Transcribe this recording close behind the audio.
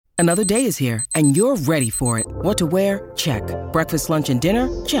Another day is here, and you're ready for it. What to wear? Check. Breakfast, lunch, and dinner?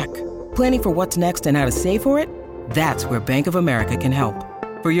 Check. Planning for what's next and how to save for it? That's where Bank of America can help.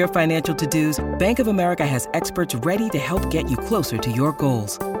 For your financial to-dos, Bank of America has experts ready to help get you closer to your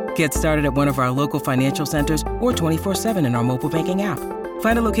goals. Get started at one of our local financial centers or 24/7 in our mobile banking app.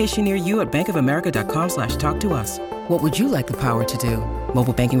 Find a location near you at bankofamerica.com/talktous. What would you like the power to do?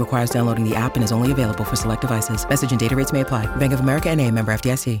 Mobile banking requires downloading the app and is only available for select devices. Message and data rates may apply. Bank of America N.A., member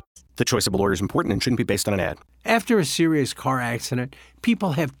FDIC. The choice of a lawyer is important and shouldn't be based on an ad. After a serious car accident,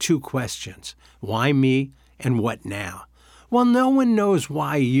 people have two questions. Why me and what now? Well, no one knows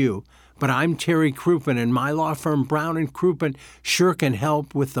why you, but I'm Terry Crouppen, and my law firm Brown & Crouppen sure can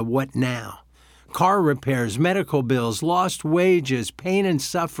help with the what now. Car repairs, medical bills, lost wages, pain and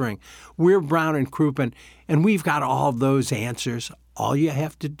suffering. We're Brown & Crouppen, and we've got all those answers. All you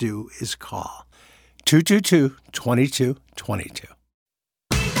have to do is call 222-2222.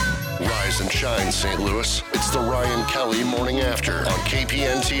 Rise and shine, St. Louis. It's the Ryan Kelly Morning After on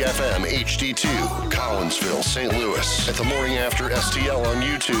KPNT-FM HD2, Collinsville, St. Louis. At the Morning After STL on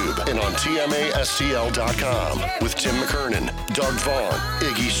YouTube and on TMASTL.com with Tim McKernan, Doug Vaughn,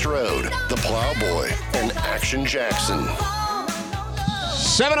 Iggy Strode, The Plowboy, and Action Jackson.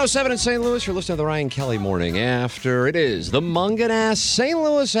 7:07 in St. Louis. You're listening to the Ryan Kelly Morning After. It is the Munganass St.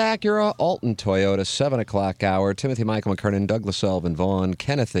 Louis Acura Alton Toyota 7 o'clock hour. Timothy Michael McKernan, Douglas Elvin Vaughn,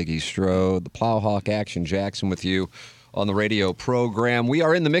 Kenneth Iggy Strode, the Plowhawk Action Jackson with you on the radio program. We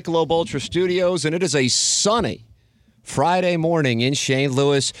are in the Michelob Ultra Studios, and it is a sunny Friday morning in St.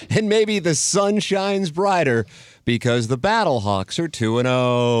 Louis, and maybe the sun shines brighter because the Battlehawks are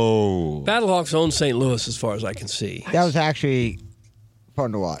 2-0. Battlehawks own St. Louis as far as I can see. That was actually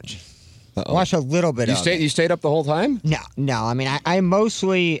fun to watch. Uh-oh. Watch a little bit of it. You stayed up the whole time? No. I mean, I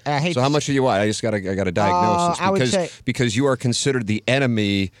mostly hate. So how much do you watch? I got a diagnosis I would say, because you are considered the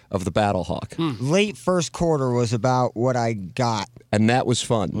enemy of the Battlehawk. Late first quarter was about what I got, and that was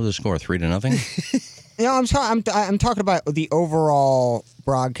fun. What was the score? 3-0. I'm talking about the overall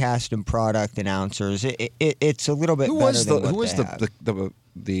broadcast and product announcers. It's a little bit who better was than who was what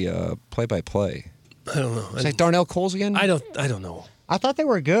the play-by-play? I don't know. Is that Darnell Coles again? I don't know. I thought they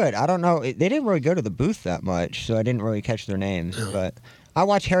were good. I don't know. They didn't really go to the booth that much, so I didn't really catch their names. But I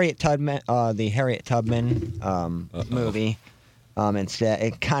watched Harriet Tubman, the Harriet Tubman movie. Instead,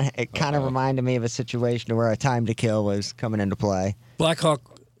 it kind of reminded me of a situation where A Time to Kill was coming into play. Blackhawk.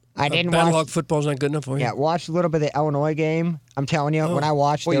 I didn't Battlehawk watch. football's not good enough for you. Yeah, watched a little bit of the Illinois game. I'm telling you, when I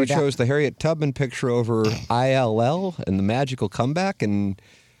watched, well, you chose the Harriet Tubman picture over ILL and the magical comeback and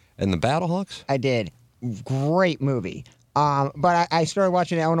the Battlehawks. I did. Great movie. But I started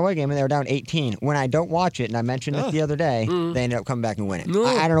watching the Illinois game, and they were down 18. When I don't watch it, and I mentioned it the other day, they ended up coming back and winning.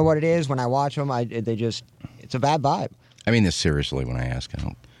 I don't know what it is. When I watch them, it's a bad vibe. I mean this seriously when I ask.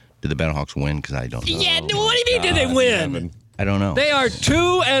 Did the Battlehawks win? Because I don't know. Yeah, what do you mean did they win? Heaven. I don't know. They are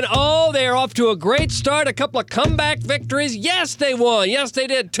 2-0. They are off to a great start. A couple of comeback victories. Yes, they won. Yes, they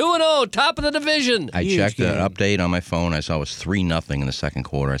did. 2-0, top of the division. I checked an update on my phone. I saw it was 3-0 in the second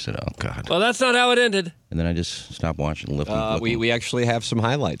quarter. I said, oh, God. Well, that's not how it ended. And then I just stopped watching. Looking. We actually have some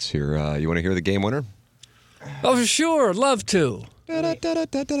highlights here. You want to hear the game winner? Oh, for sure. Love to.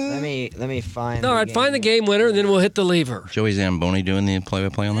 Let me find. All right, find the game winner, and then we'll hit the lever. Joey Zamboni doing the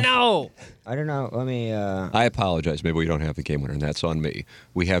play-by-play on this? No. I don't know. Let me. I apologize. Maybe we don't have the game winner, and that's on me.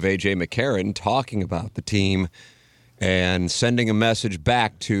 We have A.J. McCarron talking about the team and sending a message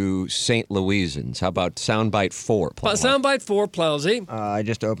back to St. Louisans. How about soundbite 4? Soundbite 4, Plowsy. I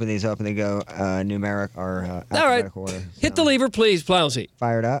just opened these up, and they go numeric or all right. order. Hit the lever, please, Plowsy.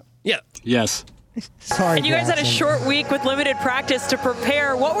 Fired up? Yeah. Yes. Sorry, and you guys had a short week with limited practice to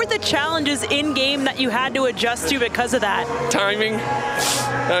prepare. What were the challenges in game that you had to adjust to because of that? Timing.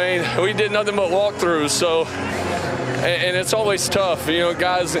 I mean, we did nothing but walkthroughs, so, and it's always tough. You know,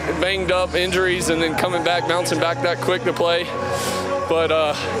 guys banged up, injuries, and then coming back, bouncing back that quick to play.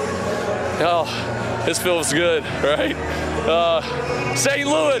 But, this feels good, right? St.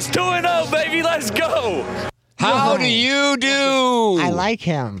 Louis, 2-0, baby, let's go. How do you do? I like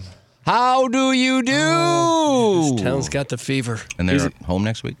him. How do you do? This town's got the fever. And they're home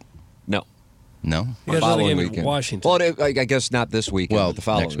next week? No. No? You guys following game weekend. in Washington. Well, I guess not this weekend. Well, but the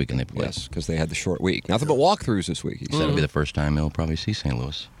following next weekend they play. Yes, because they had the short week. Nothing but walkthroughs this week. That'll be the first time he'll probably see St.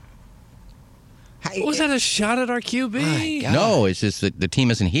 Louis. Was that a shot at our QB? No, it's just that the team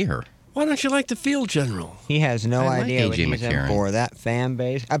isn't here. Why don't you like the field general? He has no I like idea what A.J. he's in McCarron. for. That fan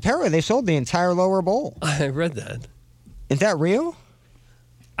base. Apparently, they sold the entire lower bowl. I read that. Is that real?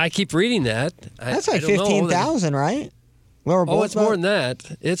 I keep reading that. That's like 15,000, right? Lower bowl. Oh, it's more than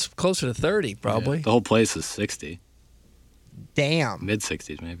that. It's closer to 30, probably. Yeah, the whole place is 60. Damn.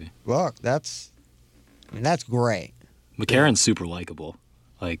 Mid-60s, maybe. Look, that's great. McCarron's super likable.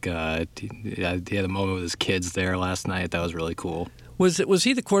 Like, he had a moment with his kids there last night. That was really cool. Was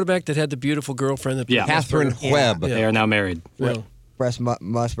he the quarterback that had the beautiful girlfriend? That Catherine Webb. Yeah. They are now married. Yeah. Brett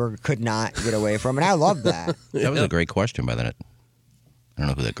Musburger could not get away from it. I love that. That was a great question by that. I don't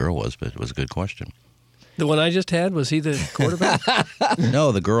know who that girl was, but it was a good question. The one I just had, was he the quarterback?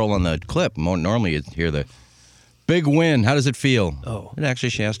 No, the girl on the clip. Normally you'd hear the big win. How does it feel? Oh. And actually,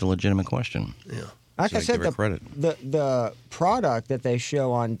 she asked a legitimate question. Yeah. Like So I said, give her credit. the product that they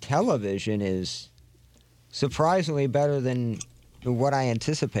show on television is surprisingly better than what I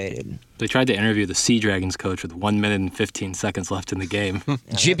anticipated. They tried to interview the Sea Dragons coach with 1 minute and 15 seconds left in the game.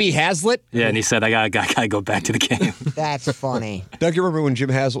 Jimmy Haslett? Yeah, and he said, I gotta go back to the game. That's funny. Doug, you remember when Jim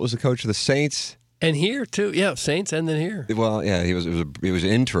Haslett was the coach of the Saints? And here, too. Yeah, Saints and then here. Well, yeah, he was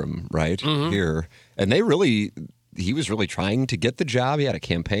interim, right, here. And he was really trying to get the job. He had a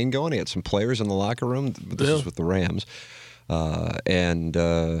campaign going. He had some players in the locker room. This was with the Rams. And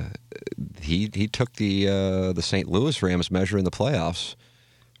he took the St. Louis Rams measure in the playoffs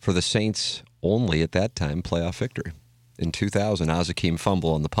for the Saints only at that time playoff victory. In 2000, Azakim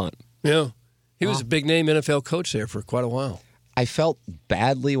fumble on the punt. Yeah. He was a big-name NFL coach there for quite a while. I felt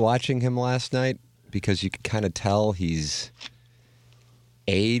badly watching him last night because you could kind of tell he's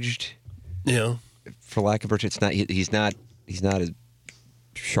aged. Yeah. For lack of a better, he's not as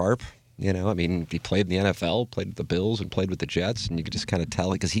sharp. You know, I mean, he played in the NFL, played with the Bills, and played with the Jets, and you could just kind of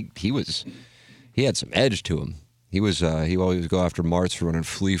tell because he had some edge to him. He always go after Martz for running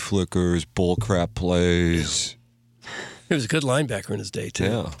flea flickers, bull crap plays. He was a good linebacker in his day too.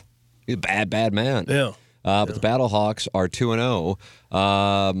 Yeah, he's a bad man. Yeah. But the Battlehawks are 2-0.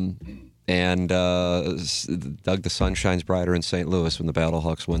 And Doug, the sun shines brighter in St. Louis when the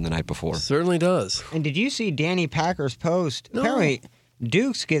Battlehawks win the night before. Certainly does. And did you see Danny Packer's post? No. Apparently,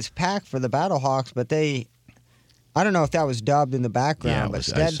 Dukes gets packed for the Battlehawks, but I don't know if that was dubbed in the background. Yeah,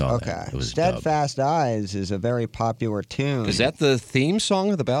 but I saw that. It was Steadfast Eyes is a very popular tune. Is that the theme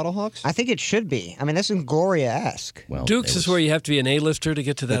song of the Battlehawks? I think it should be. I mean, this is Gloria-esque. Well, Dukes is where you have to be an A-lister to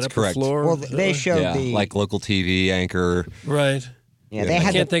get to that That's upper correct. floor. Well, they showed like local TV anchor, Right. Yeah,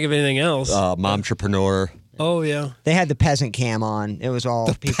 I can't think of anything else. momtrepreneur. Oh, yeah. They had the peasant cam on. It was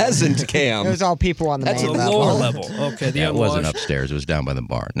all people. Peasant cam. It was all people on the That's main a level. lower level. Okay, the Yeah, it wasn't unwashed. upstairs. It was down by the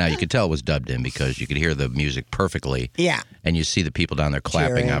bar. Now, you could tell it was dubbed in because you could hear the music perfectly. Yeah. And you see the people down there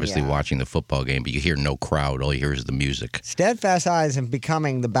clapping, Cheering, obviously yeah. watching the football game, but you hear no crowd. All you hear is the music. Steadfast Eyes and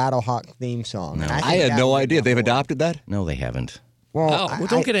becoming the Battlehawk theme song. No. And I think had that no would be idea. They've before. adopted that? No, they haven't. Well, Oh,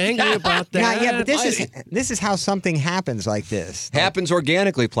 don't get angry about that. Not yet, but this is how something happens like this. Happens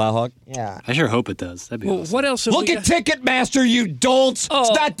organically, Plowhawk. Yeah. I sure hope it does. That'd be Well, awesome. what else have Look we at got? Ticketmaster, you dolts. Oh.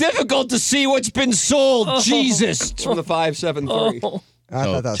 It's not difficult to see what's been sold. Jesus. It's from the 573. Oh. I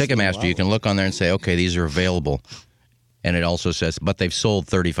thought that was Ticketmaster, you can look on there and say, okay, these are available. And it also says, but they've sold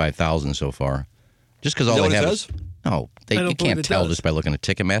 35,000 so far. Just because all Is that they what it have says? No, I don't you believe can't it tell does. just by looking at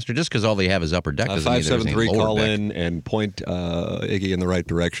Ticketmaster. Just because all they have is upper deck doesn't mean there's any 573, lower call deck. in and point Iggy in the right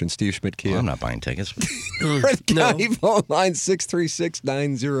direction. Steve Schmidt, Kia. Well, I'm not buying tickets. County phone line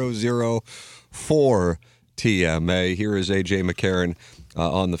 636-9004 TMA. Here is A.J. McCarron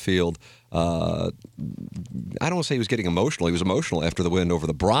on the field. I don't want to say he was getting emotional. He was emotional after the win over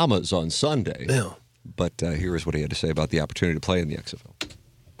the Brahmas on Sunday. Yeah. But here is what he had to say about the opportunity to play in the XFL.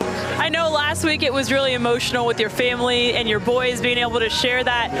 I know last week it was really emotional with your family and your boys being able to share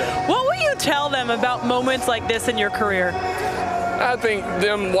that. What will you tell them about moments like this in your career? I think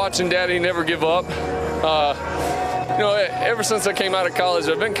them watching Daddy never give up. Ever since I came out of college,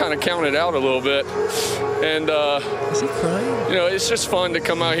 I've been kind of counted out a little bit. And, Is he crying? it's just fun to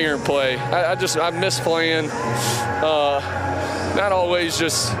come out here and play. I miss playing. Not always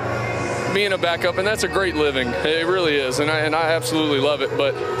just being a backup, and that's a great living. It really is, and I absolutely love it.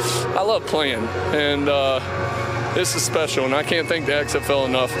 But I love playing, and this is special, and I can't thank the XFL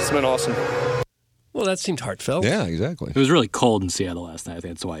enough. It's been awesome. Well, that seemed heartfelt. Yeah, exactly. It was really cold in Seattle last night. I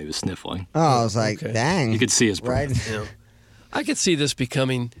think that's why he was sniffling. Oh, I was like, dang. You could see his breath. Right? Yeah. I could see this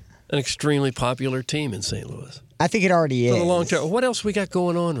becoming an extremely popular team in St. Louis. I think it already For is. the long term. What else we got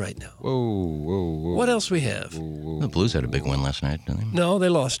going on right now? Whoa. What else we have? The Blues had a big win last night, didn't they? No, they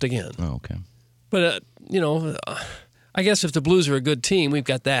lost again. Oh, okay. But, I guess if the Blues are a good team, we've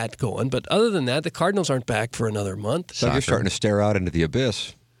got that going. But other than that, the Cardinals aren't back for another month. So you're starting to stare out into the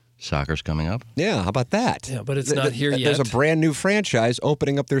abyss. Soccer's coming up. Yeah, how about that? Yeah, but it's not here yet. There's a brand new franchise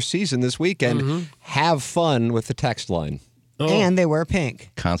opening up their season this weekend. Have fun with the text line. Oh. And they wear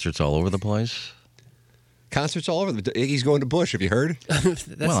pink. Concerts all over the place. Concerts all over. Iggy's going to Bush. Have you heard?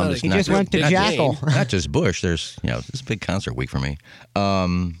 He just went to Jackal. Not just Bush. There's, it's a big concert week for me.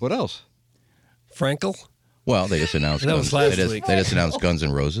 What else? Frankel? Well, they just announced That was last week. They just announced Guns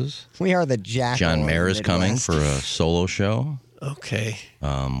N' Roses. We are the Jackal. John Mayer of is the coming Midwest. for a solo show. Okay.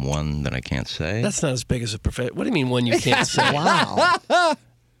 One that I can't say. That's not as big as a profession. What do you mean one you can't say? Wow.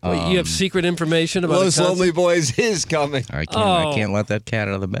 Wait, you have secret information about Los a concert? Lonely Boys is coming. I can't let that cat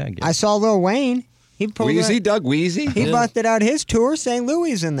out of the bag yet. I saw Lil Wayne. He pulled Wheezy, it. Doug Wheezy. He busted out his tour. St.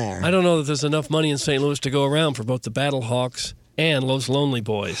 Louis in there. I don't know that there's enough money in St. Louis to go around for both the Battlehawks and Los Lonely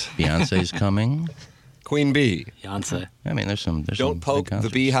Boys. Beyonce's coming. Queen Bee. Beyonce. I mean, there's some. Don't poke the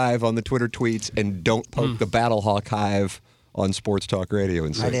Beehive on the Twitter tweets, and don't poke the Battlehawk Hive on Sports Talk Radio.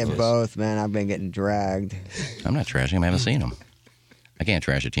 In I St. did Louis. both, man. I've been getting dragged. I'm not trashing them. I haven't seen them. I can't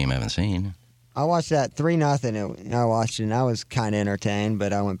trash a team I haven't seen. I watched that 3-0. I watched it, and I was kind of entertained,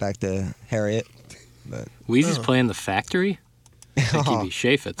 but I went back to Harriet. But Wheezy's playing the Factory. I think he'd be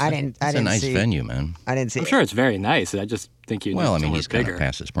Chaffetz. I didn't It's a nice see, venue, man. I didn't see. I'm sure it's very nice. I just think you. Well, I need mean, somewhere he's kind bigger. of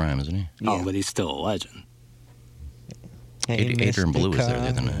past his prime, isn't he? Yeah. Oh, but he's still a legend. Hey, Adrian Blue was there the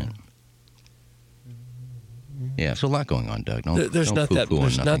other Mystica. night. Yeah, so a lot going on, Doug. There's don't not that poo-poo on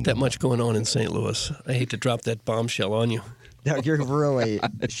there's nothing not that going much going on in St. Louis. I hate to drop that bombshell on you. Doug, you're really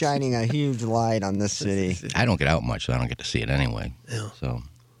shining a huge light on this city. I don't get out much, so I don't get to see it anyway. Yeah. So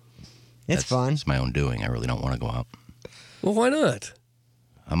It's fun. It's my own doing. I really don't want to go out. Well, why not?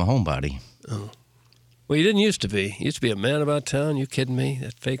 I'm a homebody. Well, you didn't used to be. You used to be a man about town. You kidding me?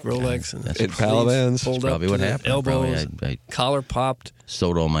 That fake Rolex and That's the it. sleeves pulled That's probably up what to the happened. elbows, Probably I collar popped.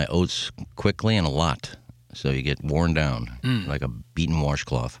 sowed all my oats quickly and a lot, so you get worn down like a beaten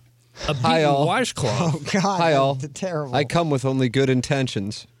washcloth. A Hi, beaten all. washcloth. Oh God, Hi, all. that's terrible. I come with only good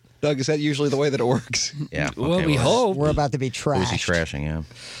intentions. Doug, is that usually the way that it works? Yeah. Well, okay, we hope. We're about to be trashed. Who's he trashing? Yeah.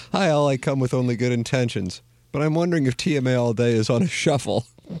 Hi, all. I come with only good intentions. But I'm wondering if TMA All Day is on a shuffle.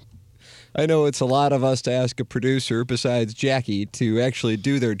 I know it's a lot of us to ask a producer, besides Jackie, to actually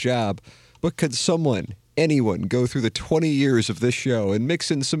do their job. But could someone, anyone, go through the 20 years of this show and mix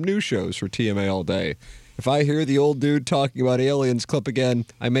in some new shows for TMA All Day? If I hear the old dude talking about aliens clip again,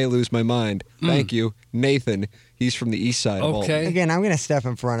 I may lose my mind. Thank you, Nathan. He's from the east side of Alton. Again, I'm going to step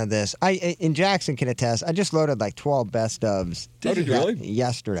in front of this. And Jackson can attest. I just loaded like 12 best ofs. Did you really?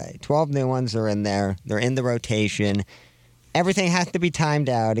 Yesterday. 12 new ones are in there. They're in the rotation. Everything has to be timed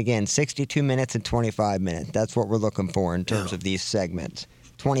out. Again, 62 minutes and 25 minutes. That's what we're looking for in terms of these segments.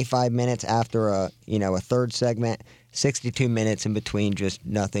 25 minutes after a third segment, 62 minutes in between just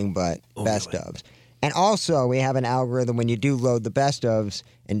nothing but best ofs. And also, we have an algorithm when you do load the best ofs,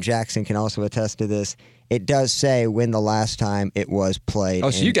 and Jackson can also attest to this, it does say when the last time it was played. Oh,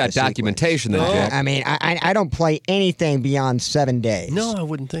 so you got documentation then, Jack. I mean, I don't play anything beyond 7 days. No, I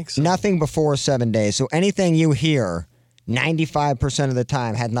wouldn't think so. Nothing before 7 days. So anything you hear, 95% of the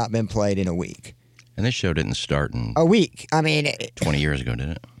time had not been played in a week. And this show didn't start in A week. I mean, 20 years ago, did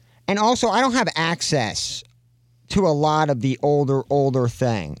it? and also I don't have access to a lot of the older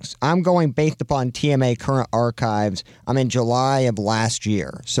things. I'm going based upon TMA current archives. I'm in July of last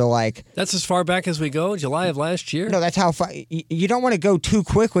year. So like That's as far back as we go. July of last year. no, that's how far. You don't want to go too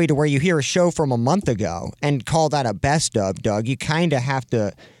quickly to where you hear a show from a month ago and call that a best of, Doug. You kind of have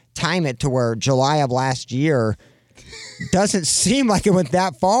to time it to where July of last year doesn't seem like it went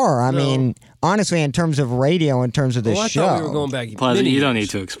that far. I mean, honestly, in terms of radio, in terms of this I show. thought we were going back. Pleasant, many you don't years.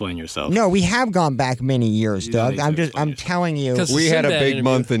 need to explain yourself. No, we have gone back many years, You don't Doug. need to I'm telling you. 'Cause We had a Sinbad big interview.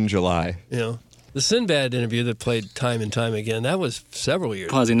 month in July. You know, the Sinbad interview that played time and time again. That was several years.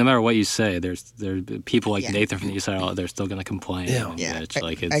 Pleasant, no matter what you say, there people like Nathan from the East Side. They're still going to complain. Yeah. and Yeah. It's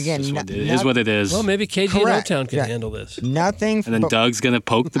like it's Again, just what no- it is. What it is. Well, maybe KG and Correct. O-Town can Yeah. handle this. Nothing. and then Doug's going to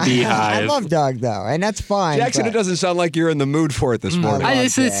poke the beehive. I love Doug though, and that's fine. Jackson, but- it doesn't sound like you're in the mood for it this morning. I-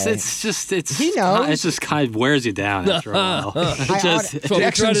 It's He knows. It just kind of wears you down after a while. That's what we try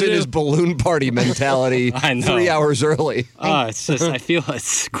Jackson's to in do. his balloon party mentality I know. 3 hours early. It's just I feel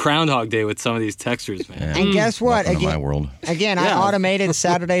it's Groundhog Day with some of these textures, man. And guess what? Welcome to my world. Again, I automated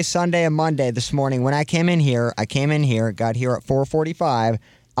Saturday, Sunday, and Monday this morning. When I came in here, got here at 4:45,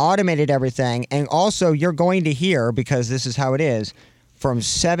 automated everything. And also, you're going to hear, because this is how it is, from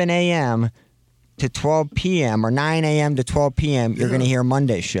 7 a.m. to 12 p.m. or 9 a.m. to 12 p.m., you're going to hear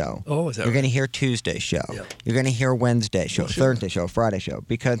Monday's show. Oh, is that You're right? going to hear Tuesday's show. Yeah. You're going to hear Wednesday's show, Thursday show, Friday show,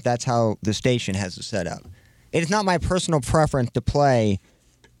 because that's how the station has it set up. It is not my personal preference to play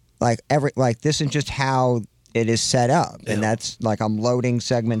this is just how it is set up, and that's like I'm loading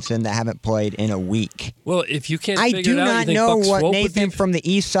segments in that haven't played in a week. Well, if you can't I figure do it out, you not think know Buck what Swope would Nathan be- from the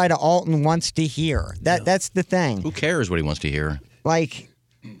east side of Alton wants to hear. That's the thing. Who cares what he wants to hear? Like,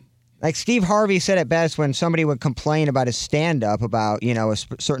 Like Steve Harvey said it best when somebody would complain about his stand-up about, a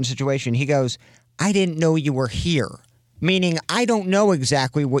certain situation. He goes, I didn't know you were here. Meaning, I don't know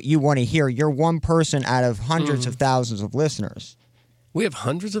exactly what you want to hear. You're one person out of hundreds of thousands of listeners. We have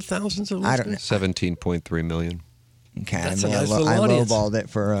hundreds of thousands of listeners? I don't know. 17.3 million. Okay, That's I a nice little audience. lowballed it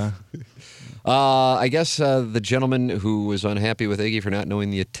for... I guess the gentleman who was unhappy with Iggy for not knowing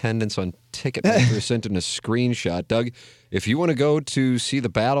the attendance on Ticketmaster sent in a screenshot. Doug, if you want to go to see the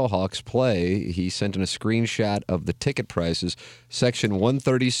Battlehawks play, he sent in a screenshot of the ticket prices. Section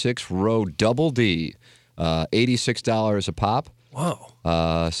 136, row double D, $86 a pop.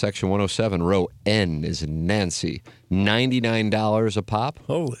 Wow. Section 107, row N is Nancy, $99 a pop.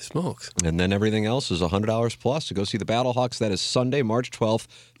 Holy smokes. And then everything else is $100 plus to go see the Battlehawks. That is Sunday, March 12th.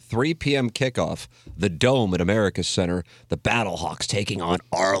 3 p.m. kickoff, the Dome at America Center, the Battlehawks taking on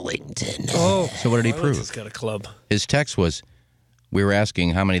Arlington. Oh, So what did he prove? Arlington's got a club. His text was, we were asking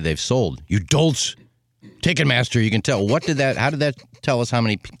how many they've sold. You dolts. Ticketmaster, you can tell. How did that tell us how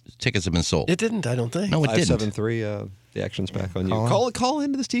many tickets have been sold? It didn't, I don't think. No, it didn't. 573, the action's back on you. Call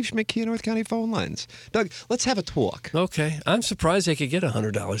into the Steve Schmidt Key North County phone lines. Doug, let's have a talk. Okay. I'm surprised they could get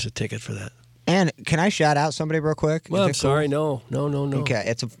 $100 a ticket for that. And can I shout out somebody real quick? Well, I'm sorry. No.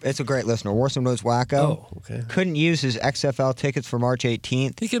 Okay, it's a great listener. Warson Woods Wacko. Oh, okay. Couldn't use his XFL tickets for March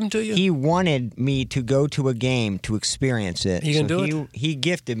 18th. He give them to you? He wanted me to go to a game to experience it. He can do it? He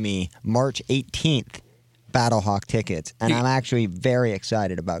gifted me March 18th Battlehawk tickets, and I'm actually very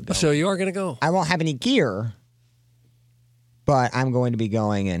excited about going. So you are going to go? I won't have any gear, but I'm going to be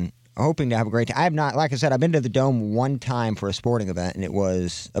going and hoping to have a great time. I have not, like I said, I've been to the Dome one time for a sporting event, and it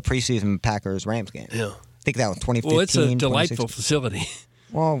was a preseason Packers-Rams game. Yeah. I think that was 2015. Well, it's a delightful facility.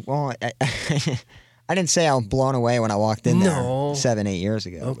 Well, I didn't say I was blown away when I walked in there 7-8 years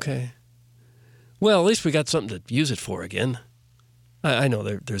ago. Okay. Well, at least we got something to use it for again. I know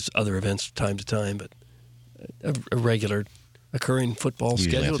there's other events time to time, but a regular occurring football Usually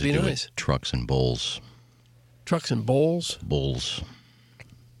schedule have would to be do nice. it trucks and bowls. Trucks and bowls? Bowls.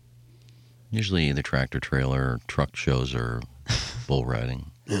 Usually either tractor trailer or truck shows or bull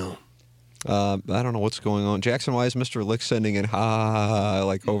riding. Yeah. I don't know what's going on. Jackson, why is Mr. Lick sending in ha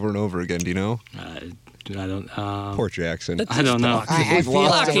like over and over again? Do you know? I don't. Poor Jackson. I don't know. We've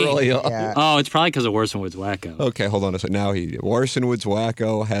lost him early on. Yeah. Oh, it's probably because of Warson Woods Wacko. Okay, hold on a second. Now Warson Woods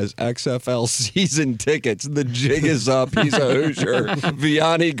Wacko has XFL season tickets. The jig is up. He's a Hoosier.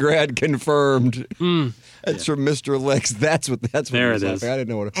 Vianney grad confirmed. That's from Mr. Licks. That's what There it is. I didn't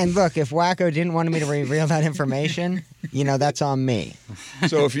know what. And look, if Wacko didn't want me to reveal that information, that's on me.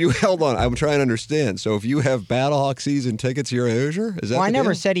 So if you held on, I'm trying to understand. So if you have Battlehawk season tickets, you're a Hoosier? Is that? Well, I the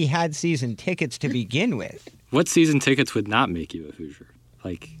never deal? said he had season tickets to begin with. What season tickets would not make you a Hoosier?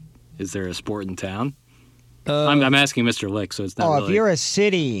 Like, is there a sport in town? I'm asking Mr. Lick, so it's not really... if you're a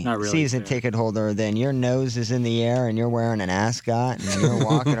city not really season fair. ticket holder, then your nose is in the air and you're wearing an ascot and you're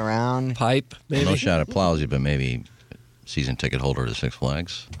walking around. Pipe, maybe? No shot at Plowsy, but maybe season ticket holder to Six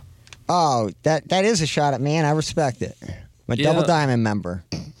Flags. Oh, that is a shot at me, and I respect it. I'm a Double Diamond member.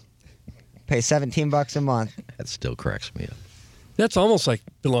 Pay $17 a month. That still cracks me up. That's almost like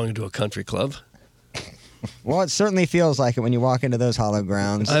belonging to a country club. Well, it certainly feels like it when you walk into those hollow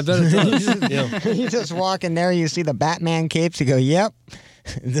grounds. I bet it does. Yeah. You just walk in there, you see the Batman capes, you go, yep,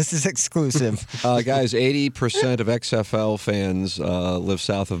 this is exclusive. Guys, 80% of XFL fans live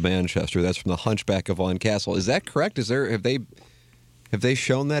south of Manchester. That's from the Hunchback of Vaughan Castle. Is that correct? Have they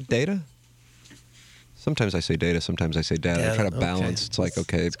shown that data? Sometimes I say data, sometimes I say data. I try to balance. It's like,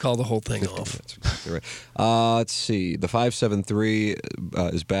 okay. Let's call the whole thing off. That's exactly right. Let's see. The 573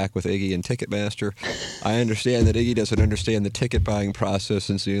 is back with Iggy and Ticketmaster. I understand that Iggy doesn't understand the ticket buying process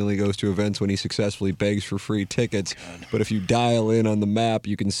since he only goes to events when he successfully begs for free tickets. But if you dial in on the map,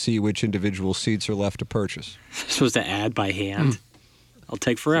 you can see which individual seats are left to purchase. Supposed to add by hand? I'll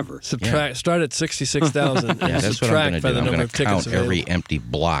take forever. Subtract. Start at 66,000 and Yeah, that's what I'm going to subtract by do. the I'm number going of to tickets count every available. empty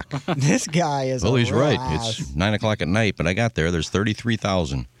block. This guy is Well, a he's real right. ass. It's 9 o'clock at night, but I got there. There's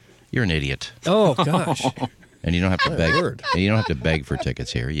 33,000. You're an idiot. Oh, gosh. And you don't have to beg. word. And you don't have to beg for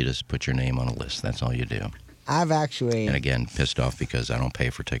tickets here. You just put your name on a list. That's all you do. I've actually... And again, pissed off because I don't pay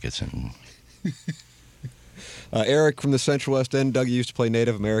for tickets. And Eric from the Central West End. Doug used to play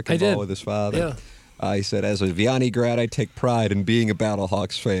Native American ball with his father. Yeah. He said, as a Vianney grad, I take pride in being a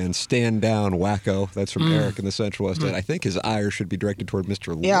Battlehawks fan. Stand down, Wacko. That's from Eric in the Central West End. I think his ire should be directed toward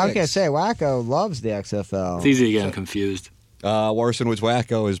Mr. Yeah, I was Licks. going to say, Wacko loves the XFL. It's easy to get him confused. Warson Woods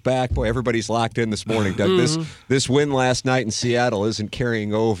Wacko is back. Boy, everybody's locked in this morning, Doug. This win last night in Seattle isn't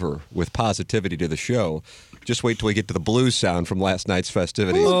carrying over with positivity to the show. Just wait till we get to the blues sound from last night's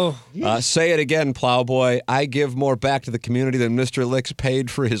festivities. Oh. Say it again, Plowboy. I give more back to the community than Mr. Licks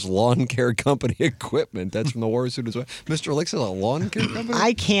paid for his lawn care company equipment. That's from the War Suit as well. Mr. Licks has a lawn care company?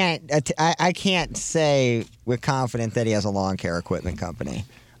 I can't say with confidence that he has a lawn care equipment company.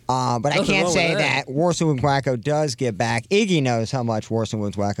 But I can't say that Warsaw Woods Wacko does give back. Iggy knows how much Warsaw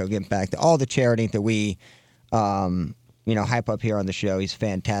Woods Wacko gives back to all the charity that we hype up here on the show. He's a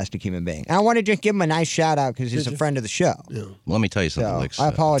fantastic human being. And I wanted to give him a nice shout out because he's a friend of the show. Yeah. Well, let me tell you something, Licks. I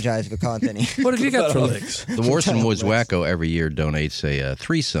apologize if it caused any. What have you got for Licks? The Warsaw Woods Wacko every year donates a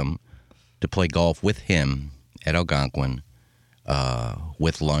threesome to play golf with him at Algonquin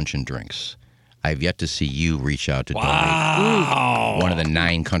with lunch and drinks. I've yet to see you reach out to donate one of the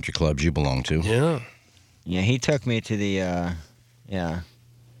 9 country clubs you belong to. Yeah. Yeah, he took me to the,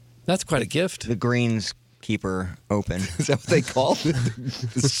 That's quite a gift. The Greenskeeper Open. Is that what they call it?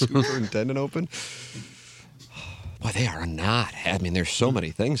 The Superintendent Open? Boy, they are not. I mean, there's so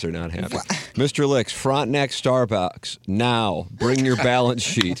many things they're not having. Mr. Licks, Frontenac Starbucks. Now, bring your balance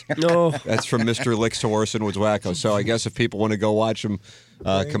sheet. No. That's from Mr. Licks to Orson Woods Wacko. So I guess if people want to go watch them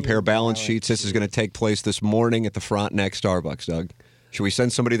compare balance sheets, this is going to take place this morning at the Frontenac Starbucks, Doug. Should we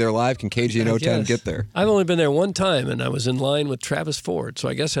send somebody there live? Can KG and 010 get there? I've only been there one time, and I was in line with Travis Ford. So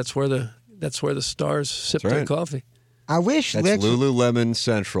I guess that's where the stars sip their coffee. I wish That's Licks... Lululemon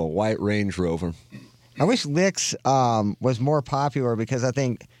Central, white Range Rover. I wish Licks was more popular because I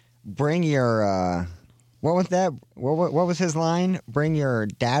think bring your... what was that? What was his line? Bring your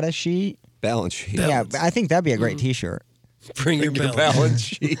data sheet? Balance sheet. Yeah, I think that'd be a great T-shirt. Bring your balance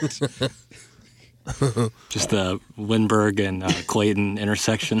sheet. Just the Lindbergh and Clayton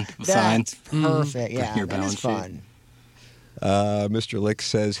intersection sign. That's perfect. Yeah, Your that balance is fun. Mr. Lick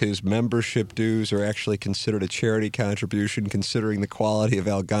says his membership dues are actually considered a charity contribution considering the quality of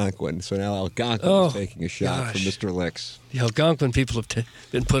Algonquin. So now Algonquin is taking a shot from Mr. Licks. The Algonquin people have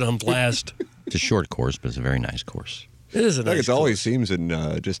been put on blast. It's a short course, but it's a very nice course. It is a nice course. It always seems in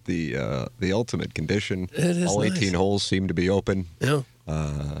just the ultimate condition. It is all nice. 18 holes seem to be open. Yeah.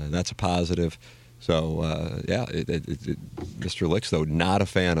 That's a positive. So, Mr. Licks, though, not a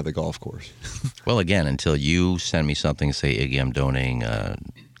fan of the golf course. Well, again, until you send me something, say, Iggy, I'm donating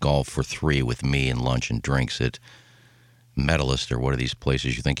golf for 3 with me and lunch and drinks at Medalist or what are these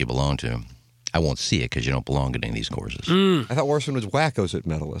places you think you belong to, I won't see it because you don't belong at any of these courses. I thought Orson was wackos at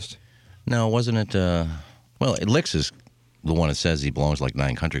Medalist. No, wasn't it? Well, Licks is the one that says he belongs to like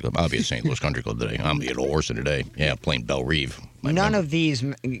 9 country club. I'll be at St. Louis Country Club today. I'm at Orson today. Yeah, playing Belle Reve. None of these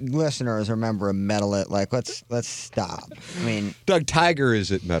listeners are a member of Medalist. Like, let's stop. I mean, Doug Tiger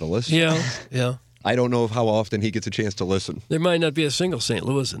is at Medalist. Yeah, yeah. I don't know how often he gets a chance to listen. There might not be a single St.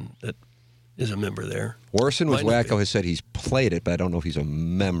 Louisan that is a member there. Orson with Wacko has said he's played it, but I don't know if he's a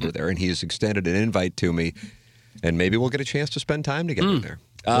member there. And he has extended an invite to me, and maybe we'll get a chance to spend time together there.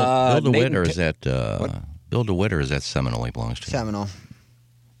 Bill DeWitt, or is that Bill DeWitt, or is that Seminole he belongs to? Seminole.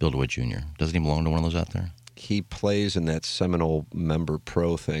 Bill DeWitt Jr. Doesn't he belong to one of those out there? He plays in that Seminole member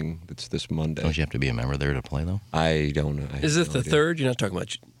pro thing that's this Monday. Don't you have to be a member there to play, though? I don't know. Is it the third? You're not talking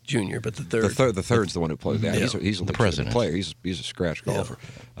about junior, but the third. The third's the one who plays. Yeah, he's a the president player. He's a scratch golfer.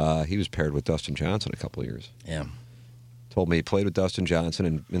 Yeah. He was paired with Dustin Johnson a couple of years. Yeah. Told me he played with Dustin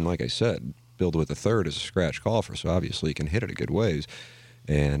Johnson, and like I said, Bill DeWitt the third is a scratch golfer, so obviously he can hit it a good ways.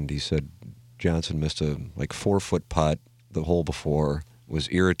 And he said Johnson missed a 4-foot putt the hole before, was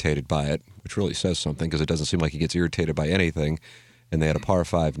irritated by it, which really says something because it doesn't seem like he gets irritated by anything. And they had a par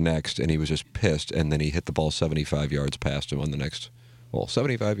 5 next, and he was just pissed. And then he hit the ball 75 yards past him on the next,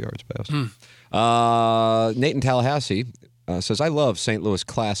 75 yards past him. Nate in Tallahassee says, I love St. Louis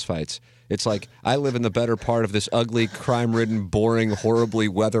class fights. It's like I live in the better part of this ugly, crime-ridden, boring, horribly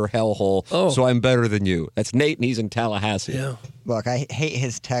weather hellhole, so I'm better than you. That's Nate, and he's in Tallahassee. Yeah. Look, I hate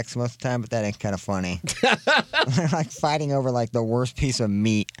his text most of the time, but that ain't kind of funny. Like fighting over like the worst piece of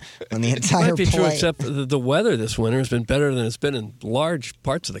meat on the entire Might be plate. true, except the weather this winter has been better than it's been in large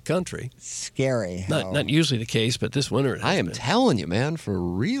parts of the country. Scary. Not usually the case, but this winter it has I am been. telling you, man, for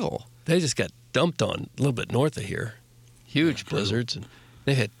real. They just got dumped on a little bit north of here. Huge blizzards, and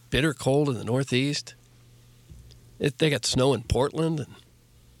they had bitter cold in the Northeast. They got snow in Portland. And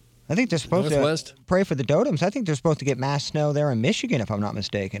I think they're supposed Northwest. to pray for the Dotems. I think they're supposed to get mass snow there in Michigan, if I'm not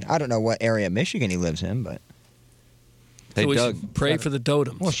mistaken. I don't know what area of Michigan he lives in, but... Hey, so we should pray for the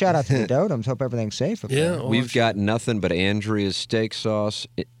Dotems. Well, shout out to the Dotems. Hope everything's safe up there. We've got nothing but Andrea's steak sauce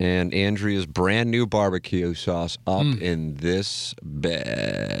and Andrea's brand new barbecue sauce up in this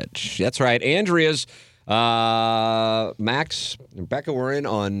bitch. That's right, Andrea's. Max, Rebecca were in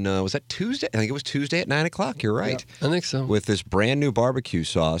on, was that Tuesday? I think it was Tuesday at 9 o'clock. You're right. Yeah, I think so. With this brand new barbecue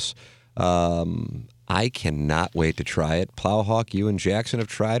sauce. I cannot wait to try it. Plowhawk, you and Jackson have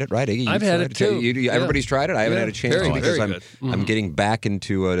tried it, right? Iggy, I've had it too. Everybody's tried it? I haven't had a chance to because I'm getting back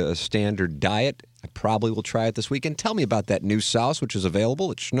into a standard diet. I probably will try it this weekend. Tell me about that new sauce, which is available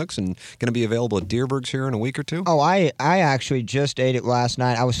at Schnucks and going to be available at Dierberg's here in a week or two. Oh, I actually just ate it last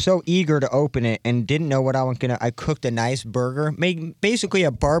night. I was so eager to open it and didn't know what I was going to. I cooked a nice burger, made basically a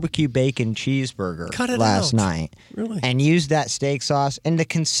barbecue bacon cheeseburger last night. Really? And used that steak sauce. And the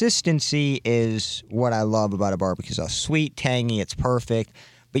consistency is what I love about a barbecue sauce. Sweet, tangy, it's perfect.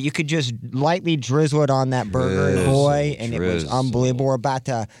 But you could just lightly drizzle it on that burger, and it was unbelievable. We're about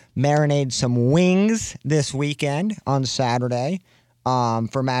to marinate some wings this weekend on Saturday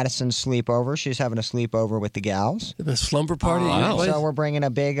for Madison's sleepover. She's having a sleepover with the gals. A slumber party? So we're bringing a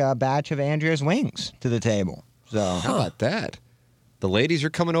big batch of Andrea's wings to the table. So how about that? The ladies are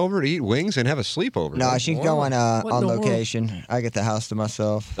coming over to eat wings and have a sleepover. No, she's going on location. I get the house to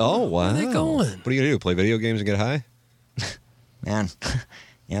myself. Oh, wow. Where are they going? What are you going to do, play video games and get high? Man.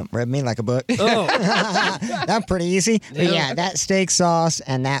 Yep, read me like a book. Oh. That's pretty easy. But yeah, that steak sauce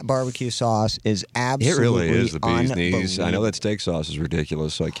and that barbecue sauce is absolutely It really is the bee's knees. I know that steak sauce is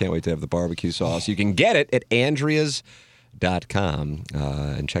ridiculous, so I can't wait to have the barbecue sauce. You can get it at Andreas.com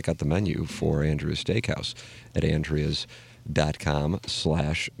and check out the menu for Andrea's Steakhouse at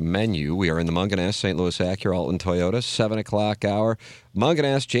Andreas.com/menu. We are in the Munganess, St. Louis Acura, Alton Toyota, 7 o'clock hour.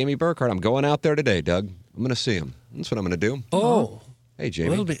 Munganess, Jamie Burkhardt. I'm going out there today, Doug. I'm going to see him. That's what I'm going to do. Oh. Hey, Jamie.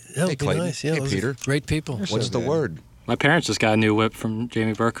 That'll be Clayton. nice. Yeah, hey, Peter. Great people. What's the word? My parents just got a new whip from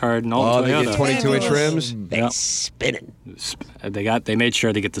Jamie Burkhardt and all they get 22-inch rims? Yep. Spinning. They made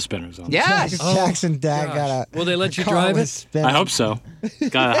sure to get the spinners on. Yes! Jackson Dad got a Will they let you drive it? I hope so.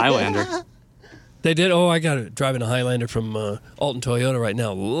 Got a Highlander. They did? Oh, I got it. Driving a Highlander from Alton Toyota right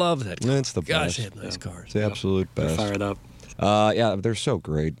now. Love that car. That's the best. Gosh, they have nice cars. It's the absolute best. They're fired up. Yeah, they're so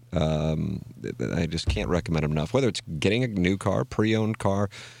great. I just can't recommend them enough. Whether it's getting a new car, pre-owned car,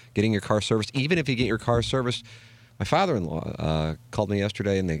 getting your car serviced, even if you get your car serviced. My father-in-law called me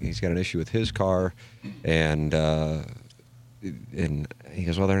yesterday, and he's got an issue with his car, and he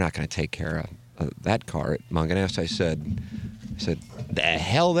goes, well, they're not going to take care of that car at Munganess. I said, the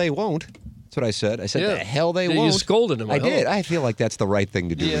hell they won't. That's what I said. I said, the hell they won't. You scolded him. I did. I feel like that's the right thing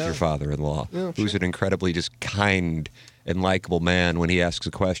to do with your father-in-law, who's an incredibly just kind and likable man. When he asks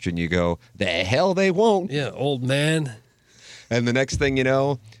a question, you go, the hell they won't. Yeah, old man. And the next thing you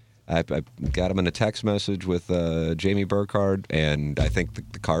know, I got him in a text message with Jamie Burkhardt, and I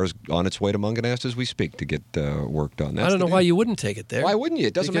think the car is on its way to Munganess as we speak to get worked on. I don't know why you wouldn't take it there. Why wouldn't you?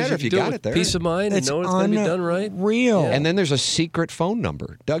 It doesn't matter if you got it there. Peace of mind and know it's going to be done right. Real. And then there's a secret phone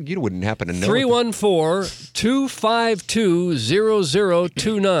number. Doug, you wouldn't happen to know.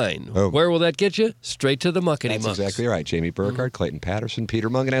 314-252-0029. Oh. Where will that get you? Straight to the muckety mucks. That's exactly right. Jamie Burkhardt, Clayton Patterson, Peter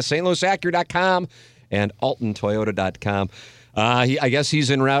Munganess, StLouisAcura.com, and AltonToyota.com. I guess he's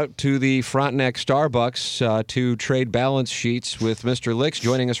en route to the Frontenac Starbucks to trade balance sheets with Mr. Licks.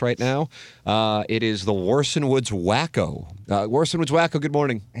 Joining us right now, it is the Warson Woods Wacko. Warson Woods Wacko, good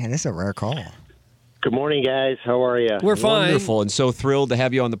morning. Man, this is a rare call. Good morning, guys. How are you? We're fine. Wonderful, and so thrilled to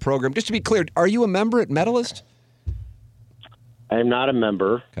have you on the program. Just to be clear, are you a member at Medalist? I am not a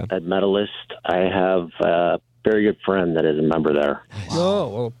member at Medalist. I have a very good friend that is a member there. Oh,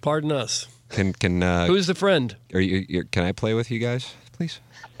 well, pardon us. Can Who's the friend? Can I play with you guys, please?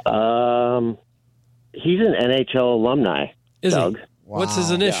 He's an NHL alumni. Is Doug. he? Wow. What's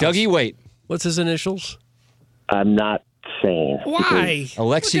his initials? Dougie, wait. What's his initials? I'm not saying. Why?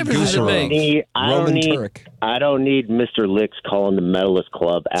 Alexei What difference does it make? Gusarov. I don't need Mr. Licks calling the Medalist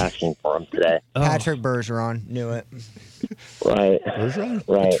Club asking for him today. Patrick Bergeron knew it. Right. Bergeron?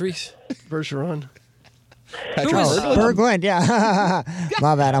 Right. Patrice Bergeron. Berglund, yeah.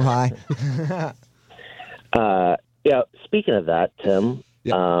 My bad, I'm high. Yeah, speaking of that, Tim,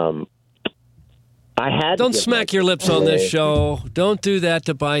 I had Don't smack your lips on this show. Don't do that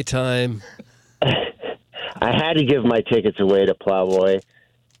to buy time. I had to give my tickets away to Plowboy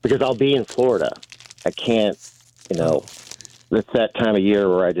because I'll be in Florida. I can't, it's that time of year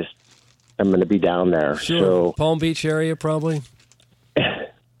where I'm going to be down there. Sure. So, Palm Beach area, probably.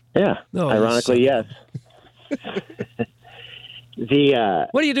 Yeah. No, ironically, yes. What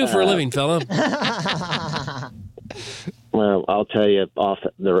do you do for a living, fella? Well, I'll tell you off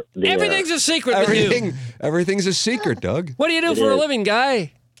the Everything's a secret with you. Everything's a secret, Doug. What do you do for a living,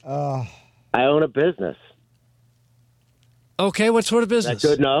 guy? I own a business. Okay, what sort of business? Is that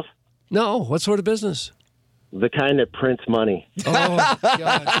good enough? No, what sort of business? The kind that prints money. Oh,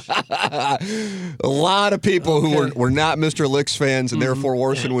 gosh. A lot of people who were not Mr. Licks fans and therefore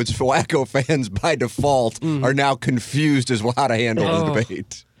Warson Woods Wacko fans by default are now confused as well how to handle the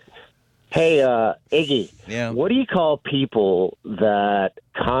debate. Hey, Iggy. Yeah. What do you call people that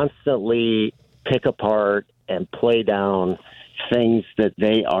constantly pick apart and play down things that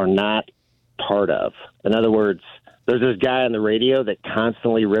they are not part of? In other words, there's this guy on the radio that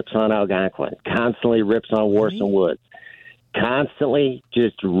constantly rips on Algonquin, constantly rips on Warson Woods, constantly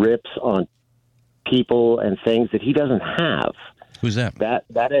just rips on people and things that he doesn't have. Who's that?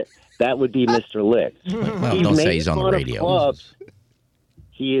 That would be Mr. Lick. Well, don't say he's on the radio. Clubs.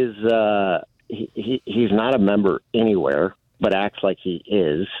 He is he's not a member anywhere, but acts like he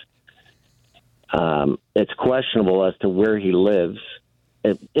is. It's questionable as to where he lives.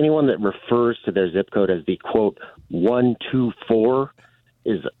 If anyone that refers to their zip code as the, quote, 124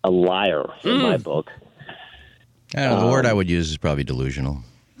 is a liar in my book. The word I would use is probably delusional.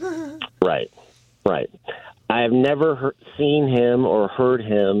 Right. I have never seen him or heard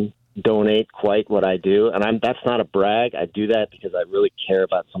him donate quite what I do, and that's not a brag. I do that because I really care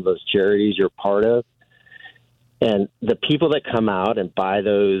about some of those charities you're part of. And the people that come out and buy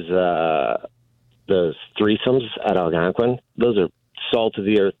those threesomes at Algonquin, those are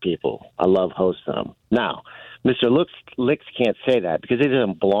salt-of-the-earth people. I love hosting them. Now, Mr. Licks can't say that because he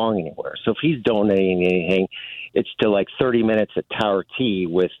doesn't belong anywhere. So if he's donating anything, it's to like 30 minutes at Tower T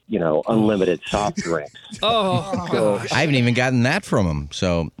with, unlimited soft drinks. I haven't even gotten that from him.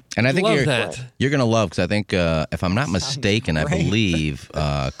 So, and I think you're going to love, because I think, if I'm not mistaken, I believe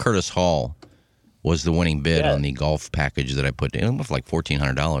Curtis Hall was the winning bid on the golf package that I put in. It was like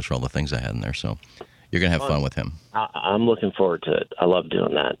 $1,400 for all the things I had in there. So you're going to have fun with him. I'm looking forward to it. I love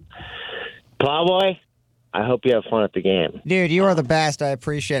doing that. Plowboy, I hope you have fun at the game. Dude, you are the best. I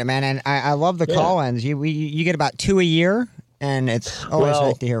appreciate it, man. And I love the call-ins. You get about 2 a year, and it's always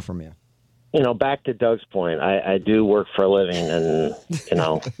nice to hear from you. Back to Doug's point, I do work for a living, and,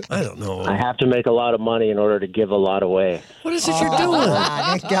 I don't know. I have to make a lot of money in order to give a lot away. What is it you're doing?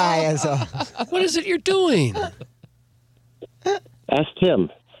 That guy is What is it you're doing? Ask Tim.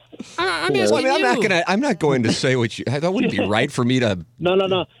 I'm asking you. I'm not going to say what you. That wouldn't be right for me to.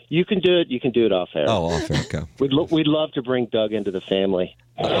 No. You can do it. You can do it off air. Oh, off air. Okay. We'd love to bring Doug into the family.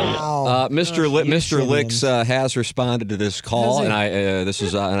 Wow. Mr. Licks has responded to this call, and this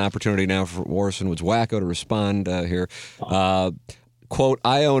is an opportunity now for Warson Woods Wacko to respond here. Quote,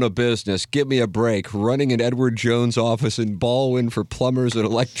 I own a business. Give me a break. Running an Edward Jones office in Baldwin for plumbers and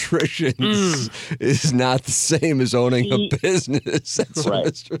electricians is not the same as owning a business. That's right.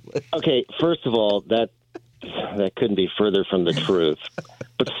 Mr. Lick. Okay, first of all, that couldn't be further from the truth.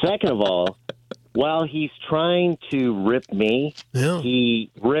 But second of all, while he's trying to rip me,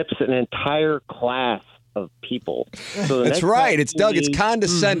 he rips an entire class of people. So that's right. It's Doug. It's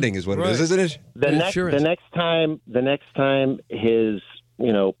condescending, is what it is, isn't it? The next time his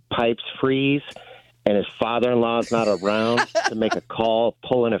pipes freeze and his father-in-law is not around to make a call,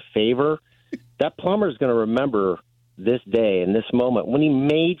 pull in a favor, that plumber is going to remember this day and this moment when he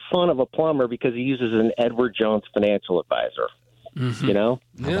made fun of a plumber because he uses an Edward Jones financial advisor.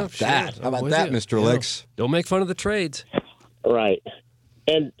 Mm-hmm. How about that? How about that, Mr. Licks? Don't make fun of the trades. Right.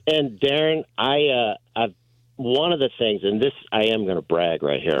 And Darren, I've one of the things, and this I am going to brag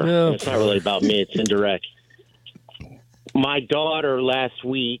right here. No. It's not really about me; it's indirect. My daughter last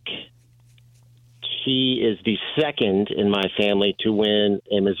week, she is the second in my family to win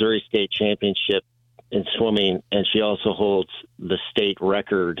a Missouri State championship in swimming, and she also holds the state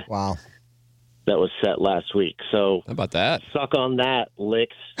record. Wow. That was set last week. So how about that? Suck on that,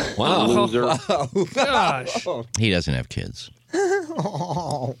 Licks. Wow. Loser. Wow. Gosh. He doesn't have kids.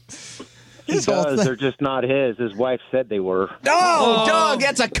 He does. They're just not his. His wife said they were. Oh, Doug,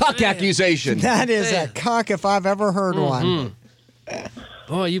 that's a cuck accusation. That is a cuck if I've ever heard one.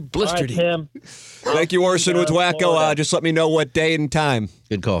 Oh, you blistered him. Thank you, Orson Woods Wacko. Just let me know what day and time.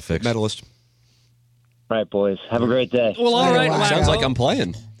 Good call, Fix. Medalist. All right, boys. Have a great day. Well, all right. Wacko. Sounds like I'm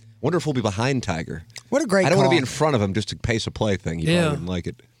playing. Wonder if we'll be behind Tiger. What a great I don't call. want to be in front of him just to pace a play thing. He probably wouldn't like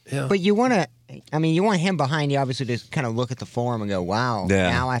it. Yeah. But you want him behind you, obviously, to kind of look at the form and go, wow,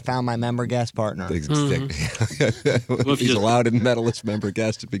 now I found my member guest partner. If he's allowed in medalist member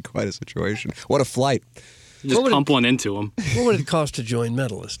guest, it'd be quite a situation. What a flight. Just pump one into him. What would it cost to join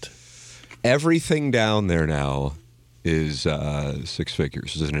medalist? Everything down there now is 6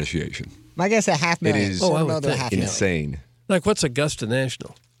 figures as an initiation. I guess $500,000. It is insane. Like, what's Augusta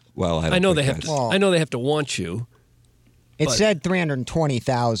National? Well, I know they have to. I know they have to want you. It said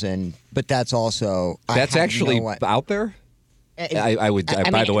 320,000, but that's also that's actually out there. I would.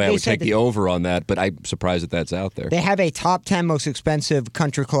 By the way, I would take the over on that, but I'm surprised that that's out there. They have a top 10 most expensive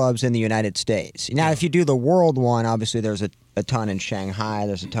country clubs in the United States. Now, if you do the world one, obviously there's a ton in Shanghai.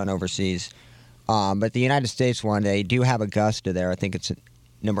 There's a ton overseas, but the United States one, they do have Augusta there. I think it's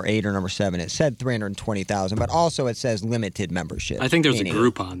number 8 or number 7. It said 320,000, but also it says limited membership. I think there's meaning- a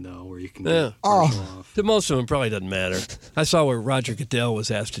Groupon, though, where you can get partial off. To most of them, probably doesn't matter. I saw where Roger Goodell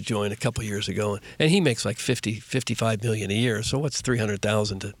was asked to join a couple years ago, and he makes like $55 million a year. So what's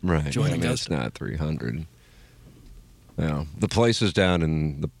 $300,000 to join I mean, Augusta? it's not 300. Yeah, the places down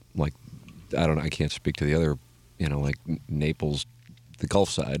in I don't know. I can't speak to the other, like Naples, the Gulf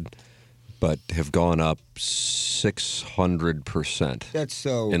side, but have gone up 600%. That's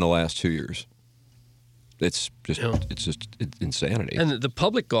so in the last 2 years. It's just insanity. And the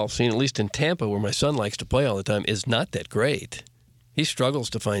public golf scene, at least in Tampa, where my son likes to play all the time, is not that great. He struggles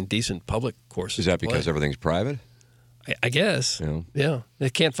to find decent public courses. Is that to play. because everything's private? I guess. Yeah. They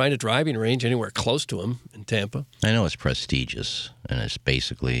can't find a driving range anywhere close to them in Tampa. I know it's prestigious, and it's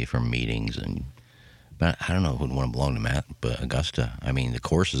basically for meetings, but I don't know who would want to belong to Augusta. I mean, the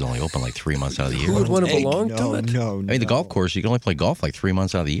course is only open like 3 months out of the year. Who would want to belong to it? No. I mean, the golf course, you can only play golf like 3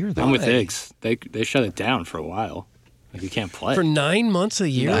 months out of the year. Though. I'm with Higgs. They shut it down for a while. Like, you can't play. For 9 months a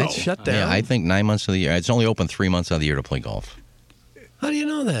year, No. it's shut down? Yeah, I think 9 months of the year. It's only open 3 months out of the year to play golf. How do you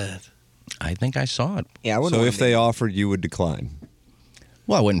know that? I think I saw it. Yeah, I wouldn't So wanna if they offered, you would decline.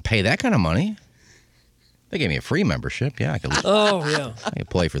 Well, I wouldn't pay that kind of money. They gave me a free membership. Yeah, I could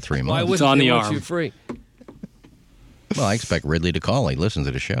play for 3 Why months. wouldn't on they the want arm. you free? Well, I expect Ridley to call. He listens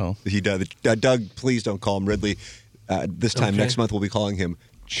to the show. He does. Doug, please don't call him Ridley. This time next month, we'll be calling him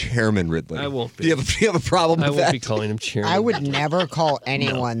Chairman Ridley. I won't be. Do you have a problem with I that? won't be calling him Chairman. I would never call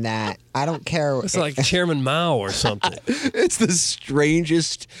anyone that. I don't care. It's like Chairman Mao or something. It's the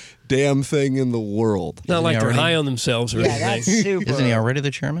strangest damn thing in the world. Not like they're already- high on themselves or Yeah, anything. that's super. Isn't he already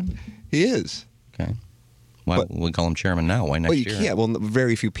the chairman? He is. Okay. Why we call him chairman now? Why next Well, you year? can't. Well,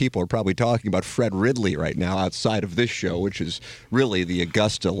 very few people are probably talking about Fred Ridley right now outside of this show, which is really the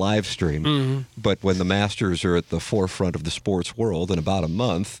Augusta live stream. Mm-hmm. But when the Masters are at the forefront of the sports world in about a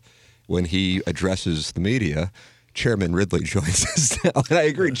month, when he addresses the media, Chairman Ridley joins us now. And I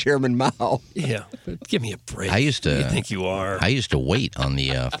agree, Chairman Mao. Yeah, but give me a break. I used to. You think you are? I used to wait on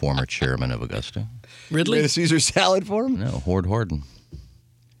the former chairman of Augusta. Ridley? Made a Caesar salad for him? No, Horde Horden.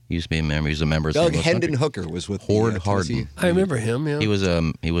 He used to be a member. He was a member of Doug St. Louis Hendon Country. Hooker was with Horde the Horden. Tennessee. I remember him, yeah. He was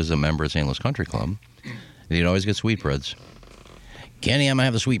a member of St. Louis Country Club. And he'd always get sweetbreads. Kenny, I'm gonna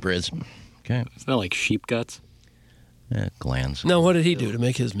have the sweetbreads. Okay. Isn't that like sheep guts? Glands. Now, what did he do to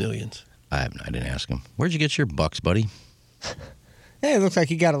make his millions? I didn't ask him. Where'd you get your bucks, buddy? Hey, it looks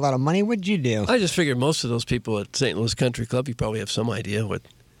like you got a lot of money. What'd you do? I just figured most of those people at St. Louis Country Club, you probably have some idea what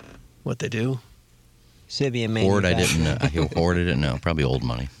they do. Sibian Horde, I manufacturing. didn't know. Horde, I didn't know. Probably old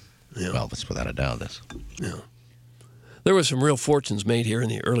money. Yeah. Well, that's without a doubt. This. Yeah. There were some real fortunes made here in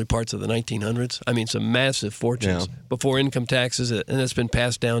the early parts of the 1900s. I mean, some massive fortunes before income taxes, and it's been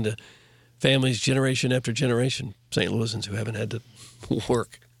passed down to families generation after generation, St. Louisans who haven't had to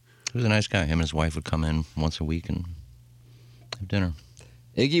work. He was a nice guy. Him and his wife would come in once a week and have dinner.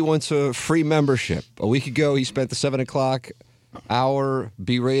 Iggy wants a free membership. A week ago, he spent the 7 o'clock hour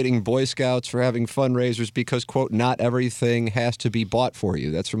berating Boy Scouts for having fundraisers because, quote, not everything has to be bought for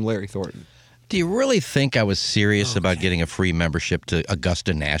you. That's from Larry Thornton. Do you really think I was serious about getting a free membership to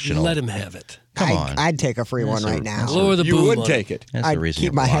Augusta National? Let him have it. Come on. I'd take a free one right now. Lower the You boom would on take it. That's the I'd reason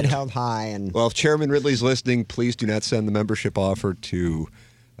keep you my head bought it. held high and. Well, if Chairman Ridley's listening, please do not send the membership offer to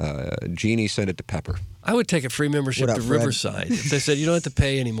Jeannie. Send it to Pepper. I would take a free membership What up, to Fred? Riverside if they said you don't have to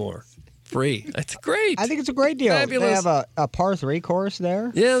pay anymore. Free. That's great. I think it's a great deal. Fabulous. They have a par 3 course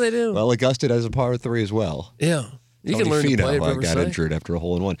there. Yeah, they do. Well, Augusta has a par 3 as well. Yeah. You Tony can learn to play at Finau, got Riverside. injured after a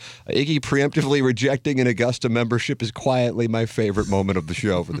hole-in-one. Iggy preemptively rejecting an Augusta membership is quietly my favorite moment of the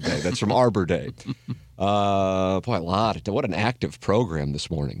show for the day. That's from Arbor Day. Boy, a lot. What an active program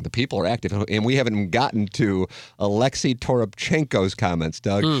this morning. The people are active, and we haven't even gotten to Alexei Toropchenko's comments,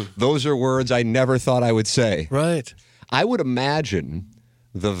 Doug. Those are words I never thought I would say. Right. I would imagine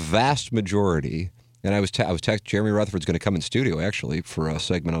the vast majority. And I was texting, Jeremy Rutherford's going to come in studio, actually, for a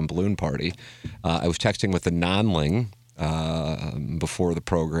segment on Balloon Party. I was texting with the non-ling before the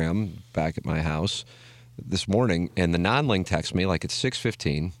program back at my house this morning, and the non-ling texted me like at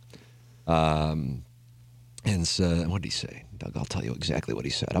 6:15 and said, what did he say? Doug, I'll tell you exactly what he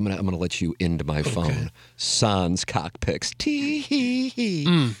said. I'm gonna let you into my phone. Sans cockpicks.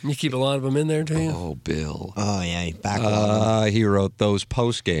 Tee-hee-hee. You keep a lot of them in there, do you? Oh, Bill. Oh, yeah. Backlog. He wrote those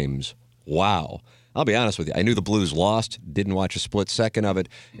post games. Wow. I'll be honest with you. I knew the Blues lost, didn't watch a split second of it.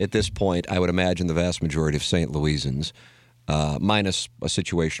 At this point, I would imagine the vast majority of St. Louisans, minus a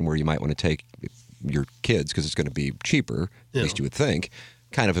situation where you might want to take your kids because it's going to be cheaper, at least you would think,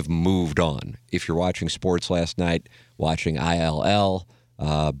 kind of have moved on. If you're watching sports last night, watching ILL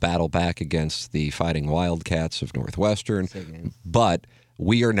battle back against the Fighting Wildcats of Northwestern, but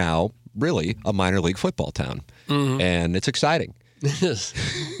we are now really a minor league football town, and it's exciting. Yes,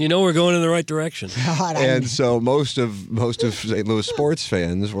 we're going in the right direction. And so most of St. Louis sports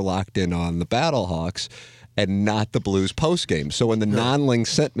fans were locked in on the Battlehawks and not the Blues postgame. So when the non-link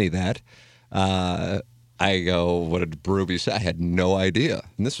sent me that, I go, "What did Berube say?" I had no idea,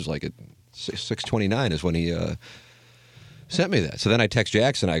 and this was like at 6:29 is when he sent me that. So then I text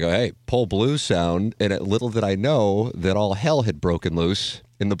Jackson. I go, "Hey, pull Blues sound," and little did I know that all hell had broken loose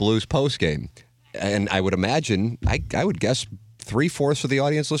in the Blues postgame. And I would imagine, I would guess, 3/4 of the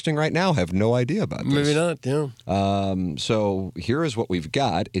audience listening right now have no idea about this. Maybe not, yeah. So here is what we've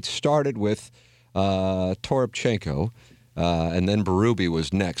got. It started with Toropchenko, and then Berube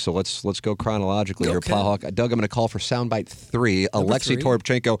was next. So let's go chronologically here, Plowhawk. Doug, I'm going to call for soundbite 3. Alexei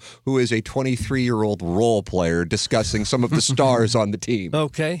Toropchenko, who is a 23-year-old role player, discussing some of the stars on the team.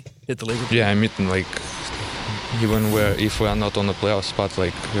 Okay. Hit the league. Yeah, I mean, even if we are not on the playoff spot,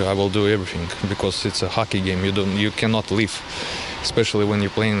 I will do everything because it's a hockey game. You cannot leave, especially when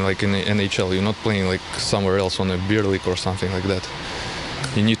you're playing in the NHL. You're not playing somewhere else on a beer league or something like that.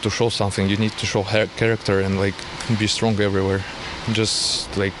 You need to show something. You need to show character and be strong everywhere.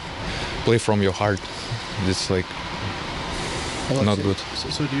 Just play from your heart. It's not good.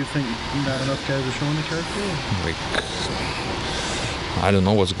 So do you think not enough guys are showing the character? I don't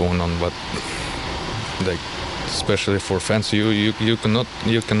know what's going on, but especially for fans, you cannot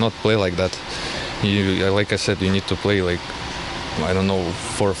play like that. Like I said, you need to play I don't know,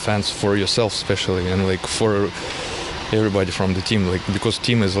 for fans, for yourself especially, and for everybody from the team, because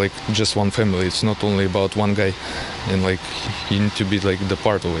team is just one family. It's not only about one guy, and you need to be the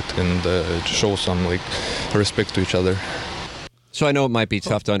part of it and show some respect to each other. So I know it might be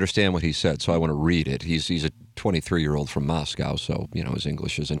tough to understand what he said, so I want to read it. He's a 23-year-old from Moscow, so his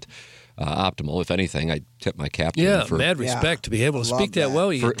English isn't optimal. If anything, I tip my cap to him for mad respect to be able to speak that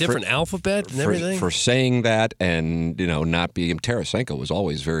well. You get different alphabet and everything. For saying that and, not being... Tarasenko was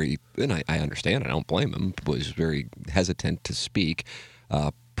always very... And I understand, I don't blame him, was very hesitant to speak.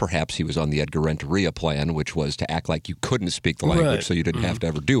 Perhaps he was on the Edgar Renteria plan, which was to act like you couldn't speak the language so you didn't have to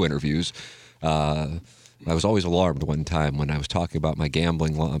ever do interviews. I was always alarmed one time when I was talking about my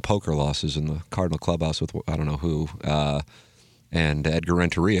gambling poker losses in the Cardinal clubhouse with I don't know who, and Edgar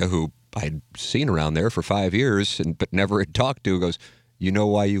Renteria, who I'd seen around there for 5 years but never had talked to, goes, "You know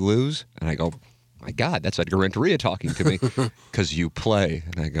why you lose?" And I go, "My God, that's Edgar Renteria talking to me." "Because you play."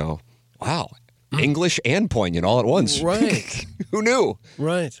 And I go, "Wow, English and poignant all at once." Right. Who knew?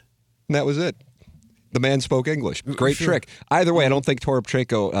 Right. And that was it. The man spoke English. Great trick. Either way, I don't think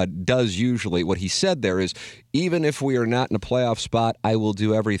Toropchenko does usually. What he said there is, even if we are not in a playoff spot, I will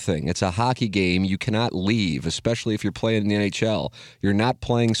do everything. It's a hockey game. You cannot leave, especially if you're playing in the NHL. You're not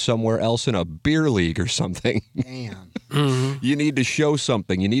playing somewhere else in a beer league or something. Damn. You need to show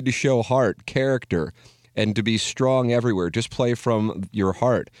something. You need to show heart, character, and to be strong everywhere. Just play from your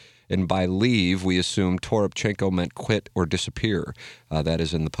heart. And by leave, we assume Toropchenko meant quit or disappear. That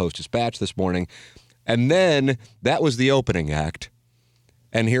is in the Post-Dispatch this morning. And then that was the opening act.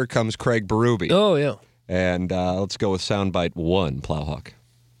 And here comes Craig Berube. Oh, yeah. And let's go with soundbite 1, Plowhawk.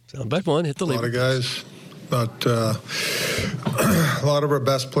 Soundbite 1, hit the lead. A lot of guys, a lot of our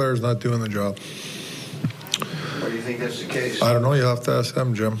best players not doing the job. Why do you think that's the case? I don't know. You'll have to ask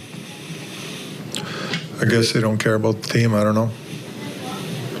them, Jim. I guess they don't care about the team. I don't know.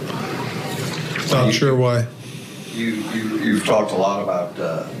 Not sure why. You've talked a lot about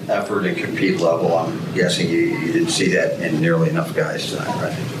effort and compete level. I'm guessing you didn't see that in nearly enough guys tonight,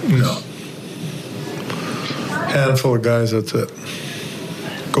 right? No. Handful of guys, that's it.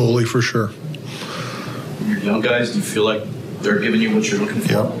 Goalie for sure. Your young guys, do you feel like they're giving you what you're looking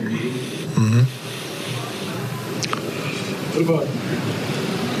for? Yep. Mm-hmm. What about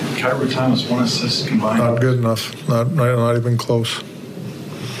Kyrie Thomas, 1 assist combined? Not good enough. Not even close.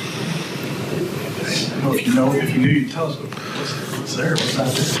 If you knew, you'd tell us what's there, what's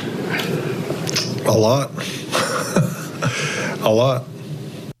not there. A lot. A lot.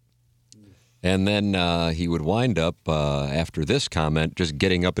 And then he would wind up, after this comment, just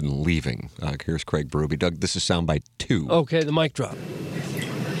getting up and leaving. Here's Craig Berube. Doug, this is soundbite 2. Okay, the mic drop.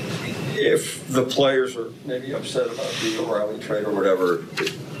 If the players are maybe upset about the O'Reilly trade or whatever,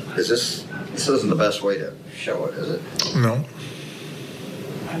 this isn't the best way to show it, is it? No.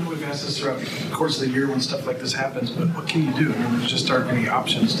 I know we've asked this throughout the course of the year when stuff like this happens, but what can you do? I mean, there just aren't any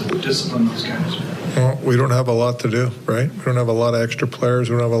options to discipline those guys. Well, we don't have a lot to do, right? We don't have a lot of extra players.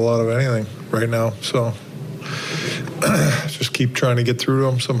 We don't have a lot of anything right now. So just keep trying to get through to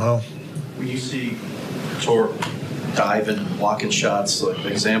them somehow. When you see Torp diving and blocking shots, like an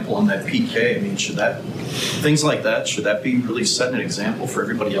example on that PK. I mean, things like that, should that be really setting an example for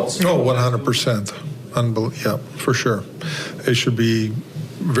everybody else? Oh, 100%. Yeah, for sure. They should be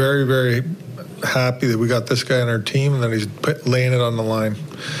very, very happy that we got this guy on our team and that he's laying it on the line.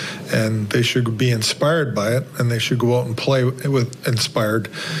 And they should be inspired by it, and they should go out and play with inspired.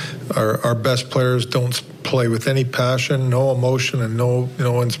 Our best players don't play with any passion, no emotion, and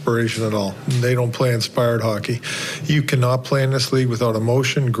no inspiration at all. They don't play inspired hockey. You cannot play in this league without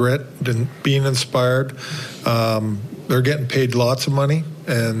emotion, grit, and being inspired. They're getting paid lots of money,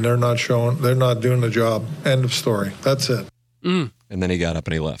 and they're not doing the job. End of story. That's it. And then he got up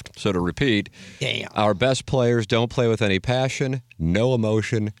and he left. So to repeat, our best players don't play with any passion, no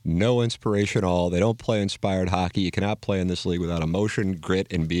emotion, no inspiration at all. They don't play inspired hockey. You cannot play in this league without emotion, grit,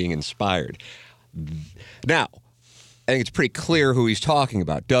 and being inspired. Now, I think it's pretty clear who he's talking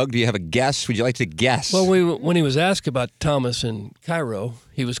about. Doug, do you have a guess? Would you like to guess? Well, when he was asked about Thomas and Cairo,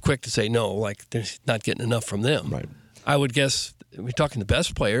 he was quick to say no, like they're not getting enough from them. Right. I would guess, we're talking the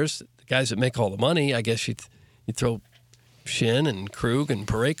best players, the guys that make all the money, I guess you'd throw Shin and Krug and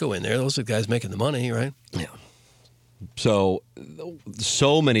Parayko in there. Those are the guys making the money, right? Yeah. So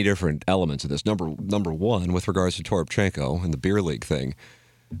many different elements of this. Number one, with regards to Toropchenko and the beer league thing,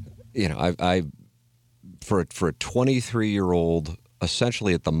 I for a 23-year-old,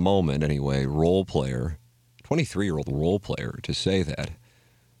 essentially at the moment anyway, 23-year-old role player to say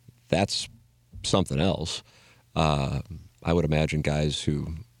that's something else. I would imagine guys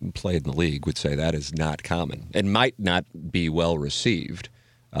who played in the league would say that is not common and might not be well received.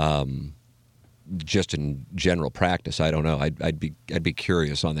 Just in general practice, I don't know. I'd be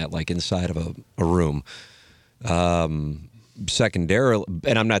curious on that, like inside of a room. Secondarily,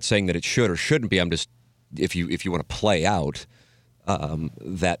 and I'm not saying that it should or shouldn't be. I'm just if you want to play out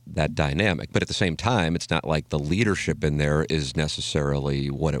that dynamic, but at the same time, it's not like the leadership in there is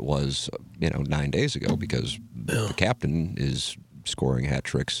necessarily what it was 9 days ago, because the captain is scoring hat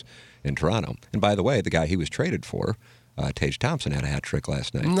tricks in Toronto. And by the way, the guy he was traded for, Tage Thompson, had a hat trick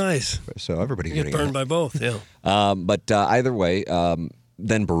last night. Nice. So everybody's getting burned by both, yeah. But either way,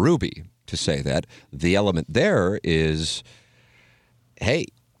 then Berube to say that. The element there is, hey,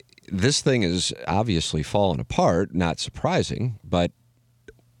 this thing is obviously fallen apart, not surprising, but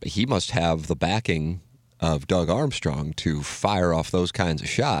he must have the backing of Doug Armstrong to fire off those kinds of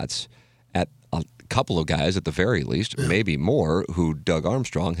shots at a couple of guys at the very least, maybe more, who Doug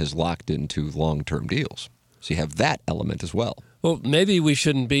Armstrong has locked into long-term deals. So you have that element as well. Well, maybe we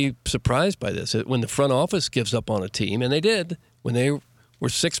shouldn't be surprised by this. When the front office gives up on a team, and they did, when they were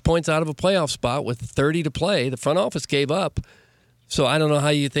 6 points out of a playoff spot with 30 to play, the front office gave up. So I don't know how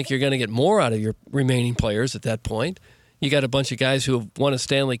you think you're going to get more out of your remaining players at that point. You got a bunch of guys who have won a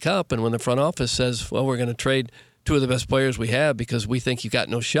Stanley Cup, and when the front office says, well, we're going to trade two of the best players we have because we think you got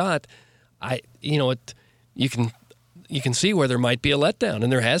no shot, you can see where there might be a letdown,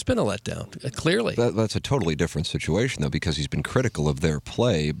 and there has been a letdown, clearly. That's a totally different situation, though, because he's been critical of their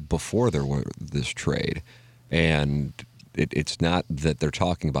play before there were this trade. And it's not that they're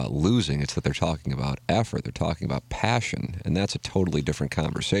talking about losing, it's that they're talking about effort. They're talking about passion, and that's a totally different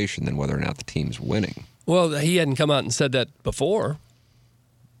conversation than whether or not the team's winning. Well, he hadn't come out and said that before.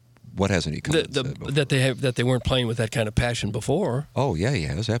 What hasn't he come out and said before? That they weren't playing with that kind of passion before. Oh, yeah, he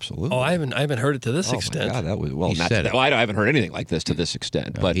has, absolutely. Oh, I haven't heard it to this extent. My God, that was, I haven't heard anything like this to this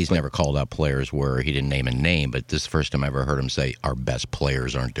extent. But he's never called out players where he didn't name a name, but this is the first time I ever heard him say, our best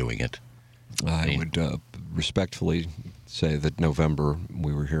players aren't doing it. I would respectfully say that November,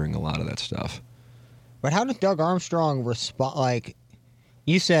 we were hearing a lot of that stuff. But how did Doug Armstrong respond? Like,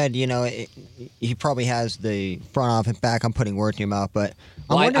 you said, he probably has the front office back. I'm putting words in your mouth, but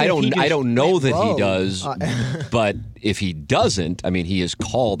I don't know that he does. But if he doesn't, I mean, he is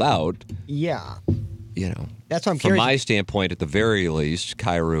called out. Yeah. That's what I'm from curious. my standpoint, at the very least,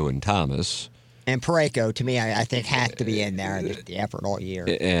 Kyrou and Thomas. And Parayko, to me, I think has to be in there and the effort all year.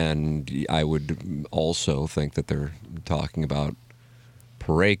 And I would also think that they're talking about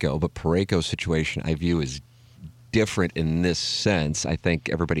Parayko, but Parayko's situation I view as different in this sense. I think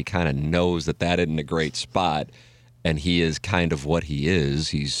everybody kind of knows that isn't a great spot, and he is kind of what he is.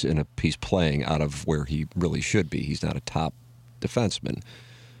 He's playing out of where he really should be. He's not a top defenseman.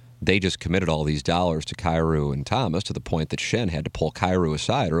 They just committed all these dollars to Kyrou and Thomas to the point that Shen had to pull Kyrou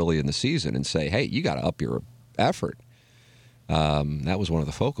aside early in the season and say, hey, you got to up your effort. That was one of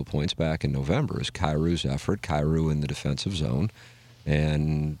the focal points back in November, is Kyrou's effort, Kyrou in the defensive zone.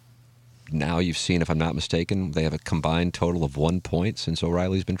 And now you've seen, if I'm not mistaken, they have a combined total of 1 point since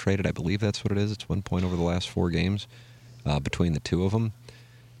O'Reilly's been traded. I believe that's what it is. It's 1 point over the last 4 games between the two of them.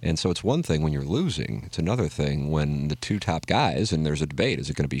 And so it's one thing when you're losing. It's another thing when the two top guys, and there's a debate, is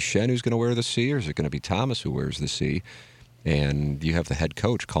it going to be Shen who's going to wear the C, or is it going to be Thomas who wears the C? And you have the head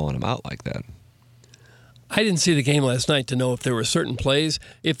coach calling him out like that. I didn't see the game last night to know if there were certain plays,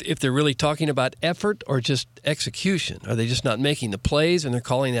 if they're really talking about effort or just execution. Are they just not making the plays and they're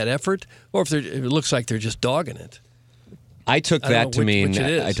calling that effort? Or if it looks like they're just dogging it? I took that to mean which it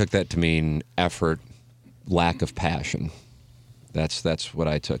is. I took that to mean effort, lack of passion. That's what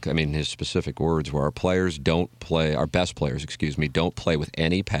I took. I mean, his specific words were our best players, don't play with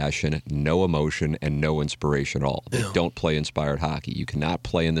any passion, no emotion, and no inspiration at all. They don't play inspired hockey. You cannot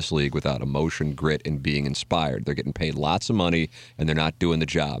play in this league without emotion, grit, and being inspired. They're getting paid lots of money, and they're not doing the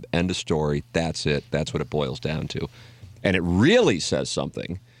job. End of story. That's it. That's what it boils down to. And it really says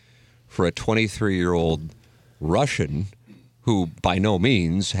something for a 23-year-old Russian who by no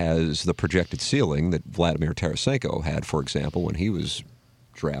means has the projected ceiling that Vladimir Tarasenko had, for example, when he was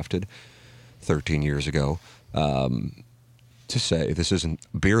drafted 13 years ago, to say this isn't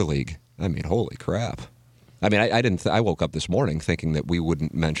beer league. I mean, holy crap. I mean, I woke up this morning thinking that we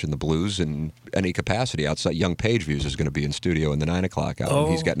wouldn't mention the Blues in any capacity outside. Young Pageviews is going to be in studio in the 9 o'clock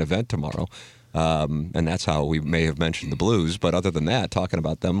hour. He's got an event tomorrow. And that's how we may have mentioned the Blues. But other than that, talking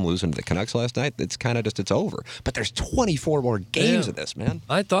about them losing to the Canucks last night, it's kind of just, it's over. But there's 24 more games of this, man.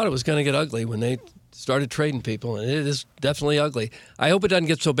 I thought it was going to get ugly when they started trading people, and it is definitely ugly. I hope it doesn't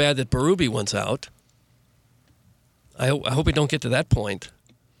get so bad that Berube wants out. I hope we don't get to that point.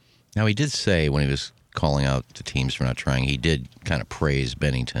 Now, he did say when he was calling out the teams for not trying, he did kind of praise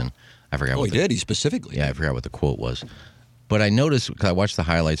Bennington. I forgot what he specifically. Yeah, I forgot what the quote was. But I noticed, because I watched the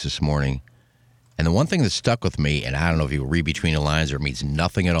highlights this morning, and the one thing that stuck with me, and I don't know if you read between the lines or it means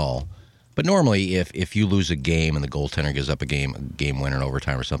nothing at all, but normally if you lose a game and the goaltender gives up a game winner in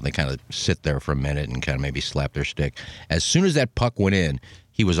overtime or something, they kind of sit there for a minute and kind of maybe slap their stick. As soon as that puck went in,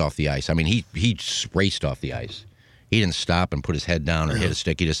 he was off the ice. I mean, he raced off the ice. He didn't stop and put his head down or hit a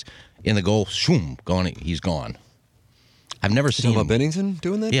stick. He just, in the goal, shoom, gone. He's gone. I've never seen about Bennington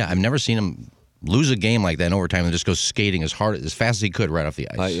doing that? Yeah, I've never seen him lose a game like that in overtime and just go skating as fast as he could right off the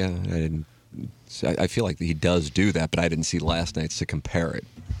ice. I feel like he does do that, but I didn't see last night's to compare it.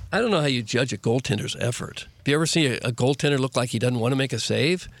 I don't know how you judge a goaltender's effort. Have you ever seen a goaltender look like he doesn't want to make a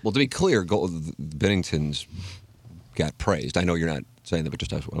save? Well, to be clear, Bennington's got praised. I know you're not saying that, but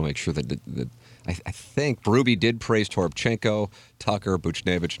just I want to make sure that I think Berube did praise Toropchenko, Tucker,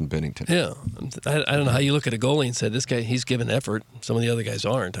 Buchnevich, and Bennington. Yeah. I don't know how you look at a goalie and say, this guy, he's given effort. Some of the other guys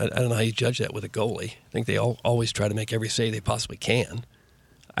aren't. I don't know how you judge that with a goalie. I think they always try to make every save they possibly can.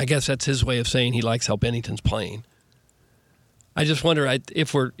 I guess that's his way of saying he likes how Bennington's playing. I just wonder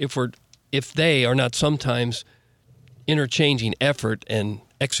if they are not sometimes interchanging effort and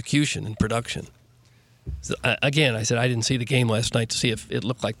execution and production. So, again, I said I didn't see the game last night to see if it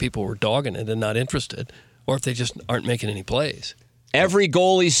looked like people were dogging it and not interested, or if they just aren't making any plays. Every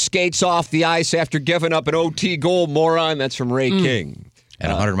goalie skates off the ice after giving up an OT goal, moron. That's from Ray King. At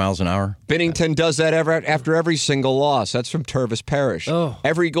 100 miles an hour? Bennington does that after every single loss. That's from Tervis Parrish. Oh.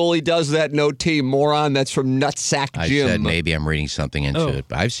 Every goalie does that in OT, moron. That's from Nutsack Jim. I said maybe I'm reading something into it,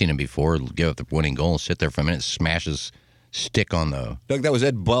 but I've seen him before give up the winning goal and sit there for a minute and smash his stick on the Doug, that was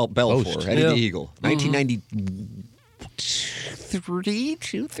Ed Belfour, Eddie the Eagle.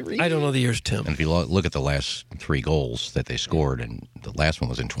 1993. I don't know the years, Tim. And if you look at the last 3 goals that they scored, and the last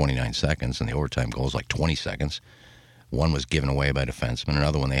one was in 29 seconds, and the overtime goal was like 20 seconds. One was given away by defenseman.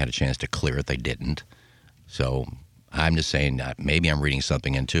 Another one, they had a chance to clear it. They didn't. So I'm just saying maybe I'm reading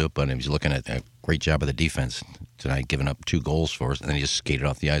something into it, but I was looking at a great job of the defense tonight, giving up 2 goals for us, and then he just skated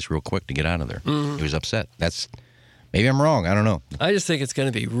off the ice real quick to get out of there. Mm-hmm. He was upset. Maybe I'm wrong. I don't know. I just think it's going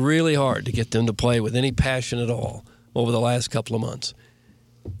to be really hard to get them to play with any passion at all over the last couple of months.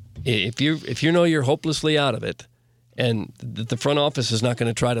 If you know you're hopelessly out of it, and the front office is not going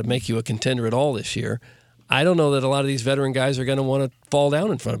to try to make you a contender at all this year, I don't know that a lot of these veteran guys are going to want to fall down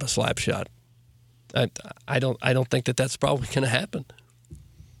in front of a slap shot. I don't think that's probably going to happen.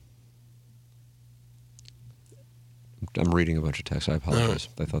 I'm reading a bunch of texts. I apologize.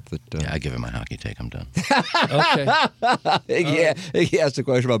 I thought that... I give him my hockey take. I'm done. Okay. He asked a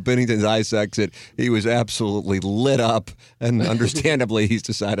question about Bennington's ice exit. He was absolutely lit up, and understandably, he's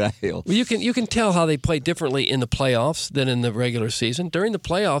decided he'll... Well, you can tell how they play differently in the playoffs than in the regular season. During the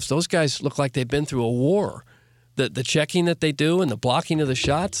playoffs, those guys look like they've been through a war. The checking that they do and the blocking of the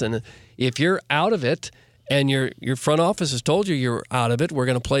shots, and if you're out of it and your front office has told you you're out of it, we're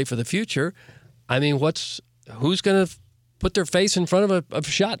going to play for the future. I mean, who's going to put their face in front of a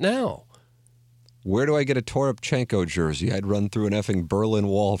shot now? Where do I get a Toropchenko jersey? I'd run through an effing Berlin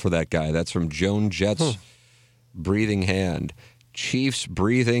Wall for that guy. That's from Joan Jett's Breathing Hand. Chiefs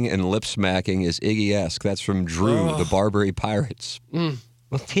breathing and lip smacking is Iggy-esque. That's from Drew, the Barbary Pirates.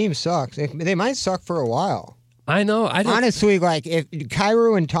 Well, team sucks. They might suck for a while. I know. Honestly, like if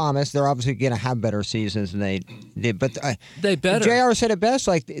Kyrou and Thomas, they're obviously going to have better seasons than they did. But they better. JR said it best.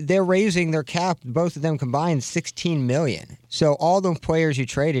 Like they're raising their cap, both of them combined, $16 million. So all the players you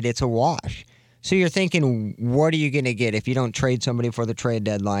traded, it's a wash. So you're thinking, what are you going to get if you don't trade somebody for the trade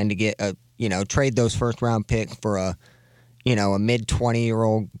deadline to get trade those first round pick for a mid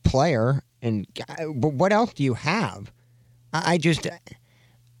 20-year-old player? And but what else do you have?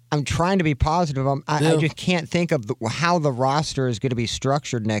 I'm trying to be positive. I just can't think of how the roster is going to be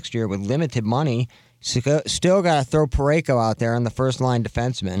structured next year with limited money. Still got to throw Parayko out there on the first-line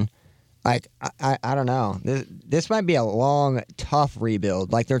defenseman. Like, I don't know. This might be a long, tough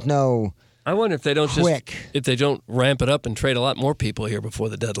rebuild. Like, there's no I wonder if they don't quick. if they don't ramp it up and trade a lot more people here before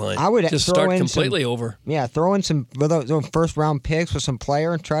the deadline. I would just throw start in completely some, over. Yeah, throw in some those first-round picks with some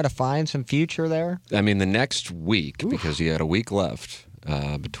player and try to find some future there. I mean, the next week, because you had a week left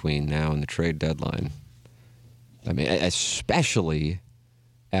between now and the trade deadline. I mean, especially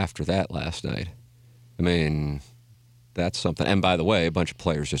after that last night. I mean, that's something. And by the way, a bunch of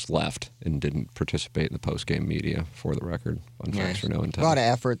players just left and didn't participate in the post-game media, for the record. Fun facts for no intent. A lot of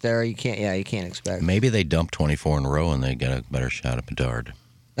effort there. You can't expect. Maybe they dump 24 in a row and they get a better shot at Bedard.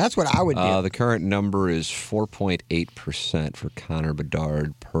 That's what I would do. The current number is 4.8% for Connor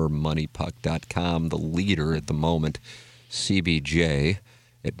Bedard per MoneyPuck.com. The leader at the moment, CBJ,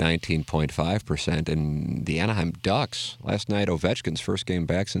 at 19.5%. And the Anaheim Ducks, last night, Ovechkin's first game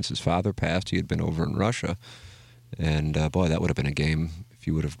back since his father passed. He had been over in Russia. And, boy, that would have been a game if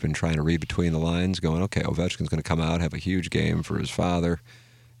you would have been trying to read between the lines, going, okay, Ovechkin's going to come out, have a huge game for his father.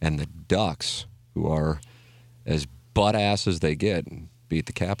 And the Ducks, who are as butt-ass as they get, beat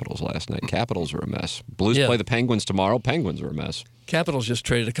the Capitals last night. Capitals are a mess. Blues play the Penguins tomorrow. Penguins are a mess. Capitals just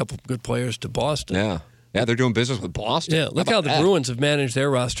traded a couple good players to Boston. Yeah, they're doing business with Boston. Yeah, look how the Bruins have managed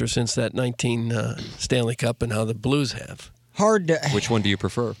their roster since that 19 Stanley Cup and how the Blues have. Hard to... Which one do you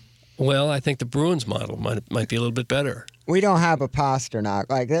prefer? Well, I think the Bruins model might be a little bit better. We don't have a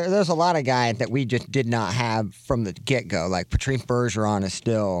Pasternak. Like there's a lot of guys that we just did not have from the get-go. Like Patrice Bergeron is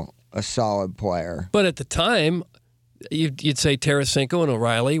still a solid player. But at the time, you'd say Tarasenko and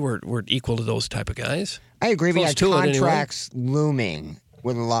O'Reilly were equal to those type of guys. I agree. We had Close to it contracts looming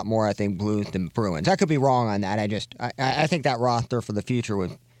with a lot more, I think, Blues than Bruins. I could be wrong on that. I think that roster for the future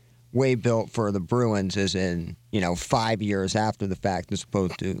was way built for the Bruins as in, 5 years after the fact as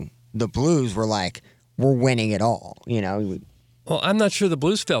opposed to the Blues were like, we're winning it all, Well, I'm not sure the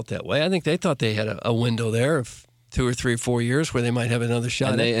Blues felt that way. I think they thought they had a window there of 2 or 3 or 4 years where they might have another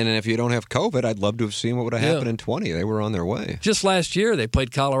shot. And if you don't have COVID, I'd love to have seen what would have happened in 20. They were on their way. Just last year, they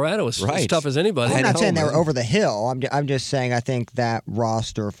played Colorado as tough as anybody. I'm not saying they were over the hill. I'm just saying I think that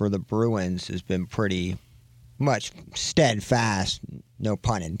roster for the Bruins has been pretty much steadfast, no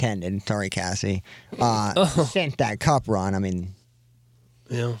pun intended, sorry, Cassie, since that cup run. I mean...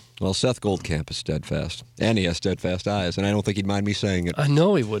 Yeah. Well, Seth Goldcamp is steadfast, and he has steadfast eyes, and I don't think he'd mind me saying it. I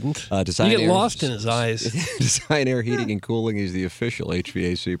know he wouldn't. You get lost in his eyes. Design Air Heating and Cooling is the official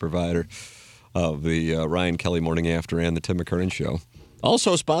HVAC provider of the Ryan Kelly Morning After and the Tim McKernan Show.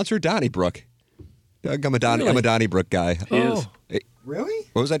 Also sponsored Donnybrook. Doug, I'm a Donnybrook guy. He is. Really?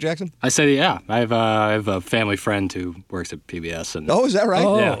 What was that, Jackson? I said, yeah. I have a family friend who works at PBS. And is that right?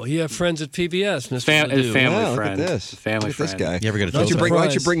 Oh, you have friends at PBS, Mr. Family friend. Look at this. Family friend. This guy. You ever get a why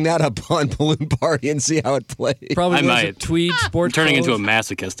don't you bring that up on Balloon Party and see how it plays? Probably I might. Tweed sports. I'm turning into a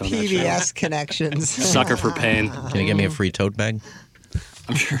masochist on that show. PBS connections. Sucker for pain. Can you get me a free tote bag?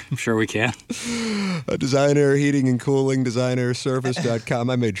 I'm sure we can. Design Air Heating and Cooling,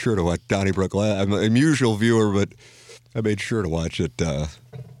 designairservice.com. I made sure to watch Donnybrook. I'm an unusual viewer, but I made sure to watch it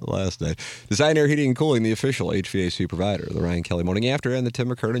last night. Design Air Heating and Cooling, the official HVAC provider of the Ryan Kelly Morning After and the Tim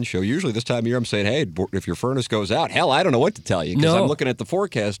McKernan Show. Usually this time of year I'm saying, hey, if your furnace goes out, hell, I don't know what to tell you. Because I'm looking at the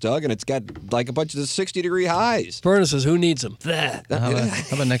forecast, Doug, and it's got like a bunch of 60-degree highs. Furnaces, who needs them? How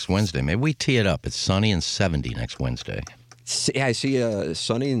about next Wednesday? Maybe we tee it up. It's sunny and 70 next Wednesday. Yeah, I see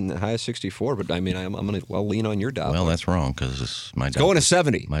sunny and high of 64, but I mean, I'll lean on your Dow. Well, that's wrong because my It's going to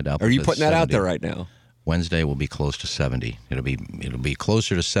 70. My Dow. Are you putting that out there right now? Wednesday will be close to 70. It'll be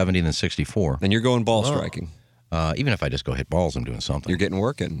closer to 70 than 64. And you're going ball striking. Even if I just go hit balls, I'm doing something. You're getting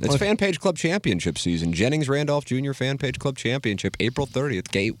working. It's Fan Page Club Championship season. Jennings Randolph Jr. Fan Page Club Championship, April 30th.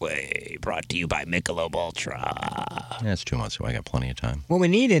 Gateway, brought to you by Michelob Ultra. Yeah, it's 2 months away. I got plenty of time. Well, we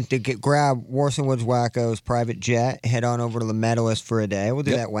needed to grab Warson Woods Wacko's private jet, head on over to the Medalist for a day. We'll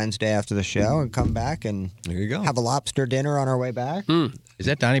do that Wednesday after the show and come back and there you go. Have a lobster dinner on our way back. Is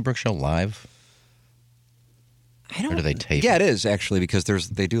that Donnybrook show live? Or do they tape? Yeah, it is actually because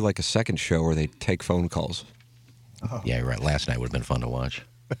they do like a second show where they take phone calls. Oh. Yeah, you're right. Last night would have been fun to watch.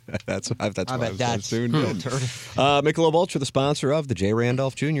 That's why I was that's soon. Michelob Ultra, the sponsor of the J.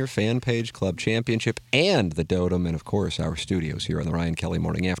 Randolph Jr. Fan Page Club Championship and the Dotem, and of course our studios here on the Ryan Kelly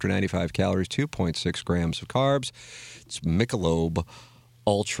Morning After. 95 calories, 2.6 grams of carbs. It's Michelob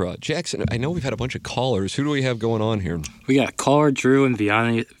Ultra. Jackson, I know we've had a bunch of callers. Who do we have going on here? We got caller Drew and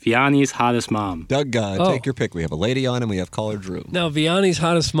Vianney's hottest mom. Doug, take your pick. We have a lady on and we have caller Drew. Now, Vianney's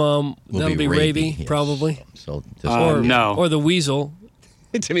hottest mom, that'll be Raby, yes. probably. So, no. Or the Weasel.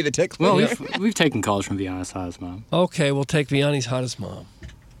 Timmy the Tick. Well, we've taken calls from Vianney's hottest mom. Okay, we'll take Vianney's hottest mom.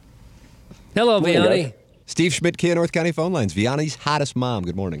 Hello, Vianney. Steve Schmidt, Kia North County phone lines. Vianney's hottest mom.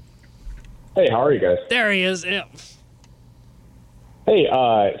 Good morning. Hey, how are you guys? There he is. Yeah. Hey,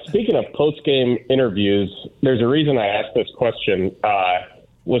 speaking of post-game interviews, there's a reason I asked this question.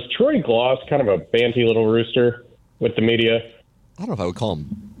 Was Troy Gloss kind of a banty little rooster with the media? I don't know if I would call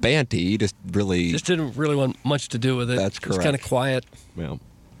him banty. He just didn't really want much to do with it. That's correct. Just kind of quiet. Yeah.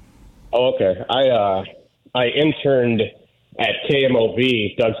 Oh, okay. I interned at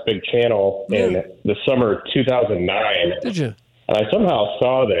KMOV, Doug's big channel, in the summer of 2009. Did you? And I somehow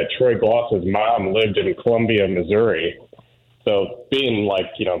saw that Troy Gloss's mom lived in Columbia, Missouri. So being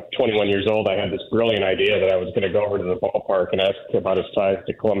 21 years old, I had this brilliant idea that I was going to go over to the ballpark and ask about his ties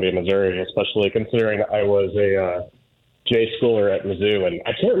to Columbia, Missouri, especially considering I was a J schooler at Mizzou. And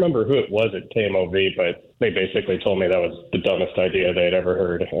I can't remember who it was at KMOV, but they basically told me that was the dumbest idea they'd ever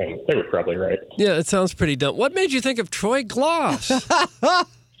heard. And they were probably right. Yeah, it sounds pretty dumb. What made you think of Troy Gloss? Well,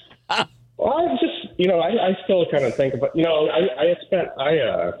 I just, I still kind of think about, I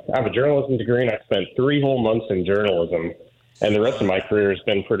have a journalism degree and I spent 3 whole months in journalism. And the rest of my career has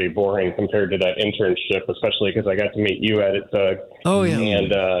been pretty boring compared to that internship, especially because I got to meet you at it, Doug. Oh, yeah. And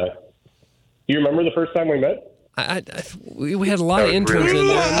do you remember the first time we met? We had a lot of interns in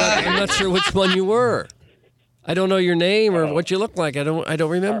there. I'm not sure which one you were. I don't know your name or what you look like. I don't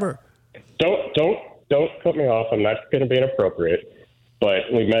remember. Don't cut me off. I'm not going to be inappropriate.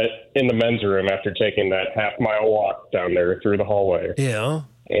 But we met in the men's room after taking that half-mile walk down there through the hallway. Yeah.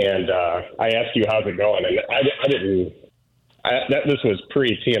 And I asked you, how's it going? And I didn't... this was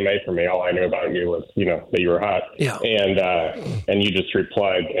pre-TMA for me. All I knew about you was, that you were hot. Yeah. And you just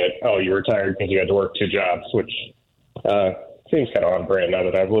replied that, you were tired because you had to work 2 jobs, which seems kind of on brand now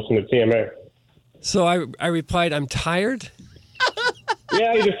that I've listened to TMA. So I replied, I'm tired?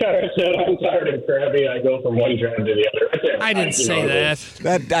 Yeah, you just kind of said, I'm tired and crabby. I go from one job to the other. I didn't say that.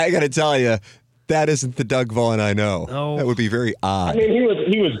 I got to tell you, that isn't the Doug Vaughn I know. No. That would be very odd. I mean, he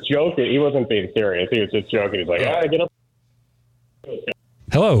was joking. He wasn't being serious. He was just joking. He's like, get up.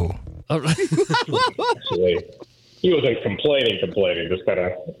 Hello. Actually, he wasn't complaining, just kind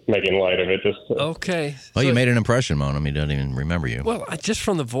of making light of it. Okay. Well, you made an impression on him. He doesn't even remember you. Well, just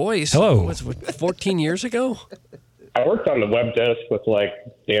from the voice. Hello. Was it 14 years ago? I worked on the web desk with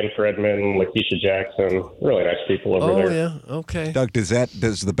Dan Fredman, Lakeisha Jackson, really nice people over there. Oh, yeah. Okay. Doug, does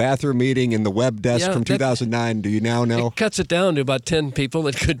the bathroom meeting in the web desk from 2009, do you now know? It cuts it down to about 10 people.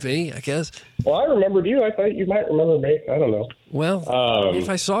 It could be, I guess. Well, I remembered you. I thought you might remember me. I don't know. Well, if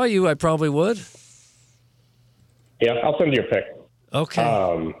I saw you, I probably would. Yeah, I'll send you a pic.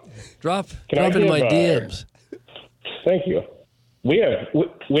 Okay. Drop into my DMs. Thank you. We have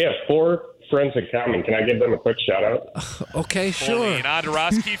 4 friends in common. Can I give them a quick shout out? Okay, sure.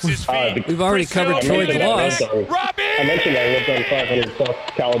 Andras keeps his feet. We've already covered Troy Gloss. I mentioned I lived on 500 South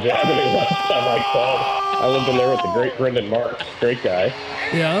College Avenue last time I called. I lived in there with the great Brendan Marks. Great guy.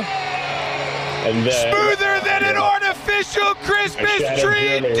 Yeah. And then, smoother than an artificial Christmas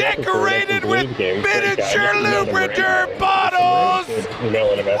tree decorated with miniature Lubriderm bottles.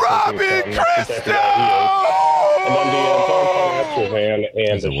 Robbie Christo! And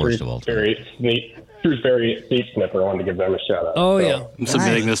then the Shrewsbury Seat Sniffer, wanted to give them a shout out. Oh, yeah. I'm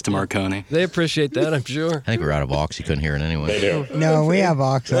submitting this to Marconi. They appreciate that, I'm sure. I think we're out of aux. You couldn't hear it anyway. They do. No, we have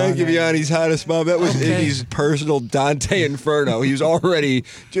aux. Thank you, Vianney's hottest mom. That was Iggy's personal Dante Inferno. He was already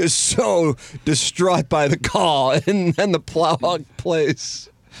just so distraught by the call, and then the Plowhawk plays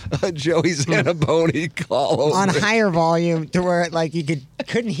Joey Zanaboni call over on higher volume to where you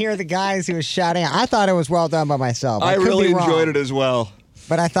couldn't hear the guys who was shouting. I thought it was well done by myself. I really enjoyed it as well.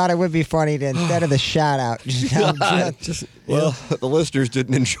 But I thought it would be funny to, instead of the shout out, the listeners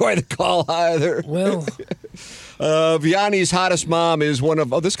didn't enjoy the call either. Well, Vianney's hottest mom is one of,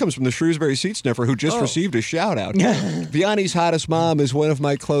 this comes from the Shrewsbury Seat Sniffer who just received a shout out. Vianney's hottest mom is one of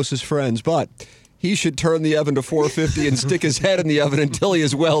my closest friends, but He should turn the oven to 450 and stick his head in the oven until he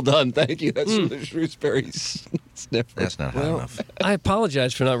is well done. Thank you. That's from the Shrewsbury Sniffer. That's not hot enough. I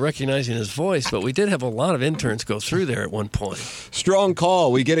apologize for not recognizing his voice, but we did have a lot of interns go through there at one point. Strong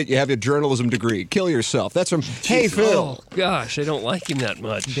call. We get it. You have your journalism degree. Kill yourself. That's from Hey Phil. Oh, gosh, I don't like him that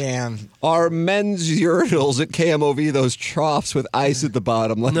much. Damn. Our men's urinals at KMOV, those troughs with ice at the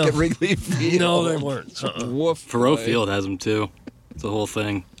bottom, like at Wrigley Field. No, they weren't. Faroe Field has them too. It's the whole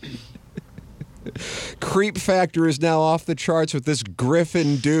thing. Creep factor is now off the charts with this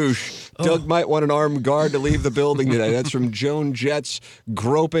Griffin douche. Doug might want an armed guard to leave the building today. That's from Joan Jett's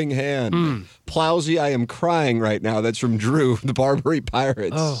groping hand. Plowsy, I am crying right now. That's from Drew, the Barbary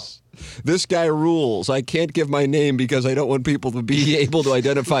Pirates. This guy rules. I can't give my name because I don't want people to be able to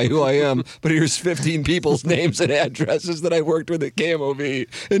identify who I am. But here's 15 people's names and addresses that I worked with at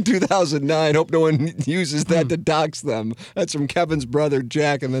KMOV in 2009. Hope no one uses that to dox them. That's from Kevin's brother,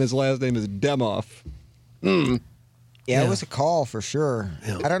 Jack, and then his last name is Demoff. Yeah, it was a call for sure.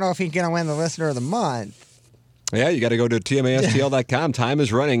 Yeah. I don't know if he's going to win the Listener of the Month. Yeah, you got to go to TMASTL.com. Time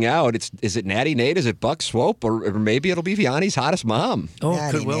is running out. Is it Natty Nate? Is it Buck Swope? Or maybe it'll be Vianney's hottest mom. Oh,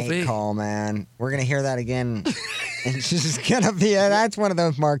 Natty could well Nate be. Call, man. We're going to hear that again. It's just going to be, that's one of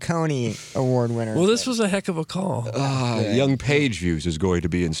those Marconi Award winners. Well, this was a heck of a call. Young Page Views is going to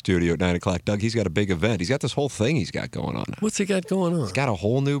be in studio at 9 o'clock. Doug, he's got a big event. He's got this whole thing he's got going on. What's he got going on? He's got a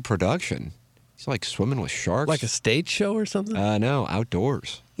whole new production. He's like swimming with sharks. Like a stage show or something? No,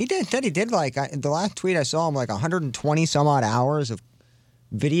 outdoors. He said he did like, the last tweet I saw him, like 120 some odd hours of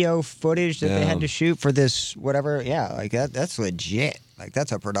video footage that they had to shoot for this whatever. Yeah, like that's legit. Like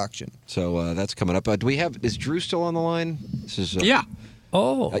that's a production. So that's coming up. Do we have, is Drew still on the line? This is Yeah.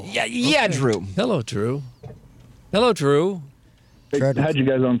 Oh. Yeah, okay. Drew. Hello, Drew. Hello, Drew. Hey, had you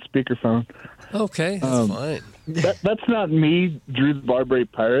guys on speakerphone. Okay, that's fine. That's not me, Drew the Barbary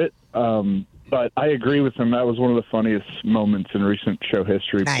Pirate. But I agree with him. That was one of the funniest moments in recent show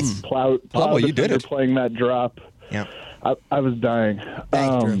history. Nice. Plow you did it. Playing that drop. Yep. I was dying.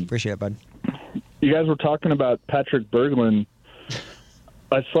 Thanks, Drew. Appreciate it, bud. You guys were talking about Patrick Berglund.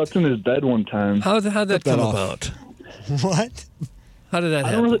 I slept in his bed one time. How'd that come about? What? How did that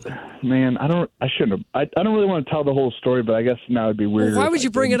happen? I shouldn't have. I don't really want to tell the whole story, but I guess now it'd be weird. Well, why would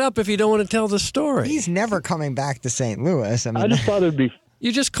you bring it up if you don't want to tell the story? He's never coming back to St. Louis. I just thought it'd be.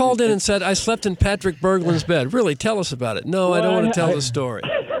 You just called in and said, I slept in Patrick Berglund's bed. Really, tell us about it. No, I don't want to tell the story.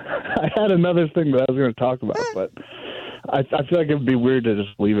 I had another thing that I was going to talk about, but I feel like it would be weird to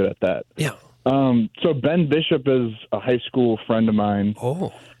just leave it at that. Yeah. So Ben Bishop is a high school friend of mine.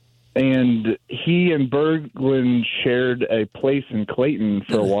 Oh. And he and Berglund shared a place in Clayton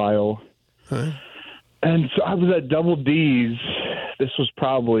for a while. Huh. And so I was at Double D's. This was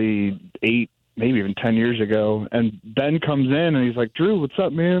probably 8, maybe even 10 years ago. And Ben comes in and he's like, Drew, what's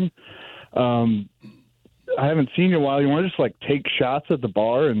up, man? I haven't seen you in a while. You want to just like take shots at the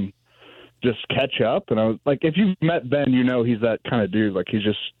bar and just catch up? And I was like, if you've met Ben, you know he's that kind of dude. Like he's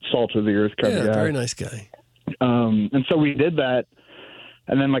just salt of the earth kind of guy. Very nice guy. And so we did that.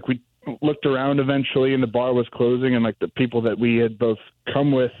 And then like we looked around eventually and the bar was closing and like the people that we had both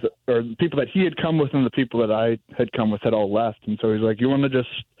come with or the people that he had come with and the people that I had come with had all left. And so he's like, you want to just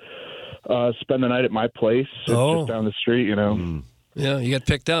spend the night at my place just down the street, you know? Yeah, you got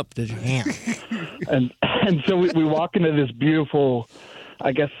picked up, did you? Yeah. and so we walk into this beautiful,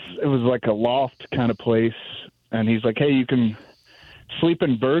 I guess it was like a loft kind of place. And he's like, hey, you can sleep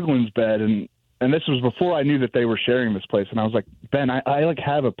in Berglund's bed. And this was before I knew that they were sharing this place. And I was like, Ben, I like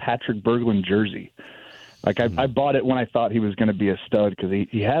have a Patrick Berglund jersey. Like I bought it when I thought he was going to be a stud because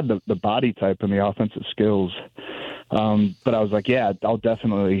he had the body type and the offensive skills. But I was like, yeah, I'll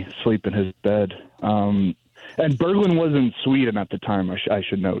definitely sleep in his bed. And Berglund was in Sweden at the time. I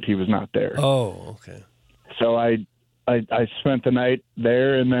should note he was not there. Oh, okay. So I spent the night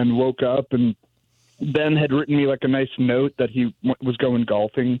there and then woke up and Ben had written me like a nice note that he was going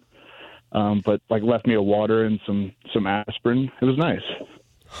golfing. But like left me a water and some aspirin. It was nice.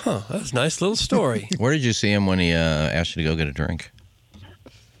 Huh, that's a nice little story. Where did you see him when he asked you to go get a drink?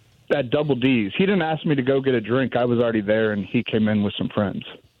 At Double D's. He didn't ask me to go get a drink. I was already there, and he came in with some friends.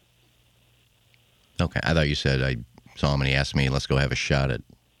 Okay, I thought you said I saw him and he asked me, let's go have a shot at...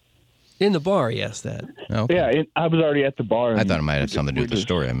 In the bar, he asked that. Okay. Yeah, I was already at the bar. I thought it might have something to do with the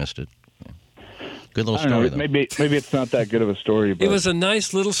story. I missed it. Good little story, though. Maybe it's not that good of a story. But it was a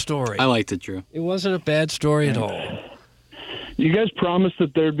nice little story. I liked it, Drew. It wasn't a bad story at all. You guys promised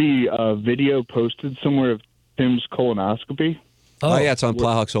that there'd be a video posted somewhere of Tim's colonoscopy? Oh yeah, it's on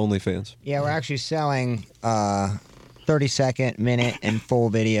Plowhawk's OnlyFans. Yeah, we're actually selling 30-second, minute, and full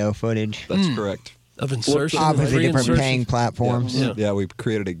video footage. That's correct. Of insertion, obviously different reinsertion. paying platforms. Yeah, we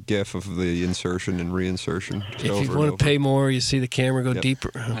created a GIF of the insertion and reinsertion. If you want to pay more, you see the camera go deeper.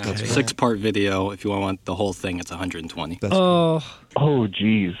 Yeah, Okay. 6-part video. If you want the whole thing, it's 120. Oh,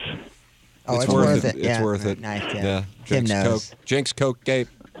 geez. Oh, it's worth it. It's Yeah. worth it. Nice, yeah. Yeah. Tim Jinx knows. Coke. Jinx Coke Gate.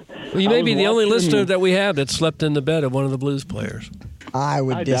 Well, you may I be was the only watching- listener that we have that slept in the bed of one of the Blues players. I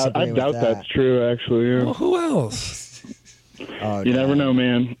would disagree with doubt that. that's true, actually. Yeah. Well, who else? Oh, You never know,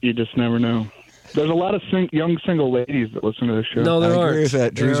 man. You just never know. There's a lot of young single ladies that listen to the show. No, there aren't. agree with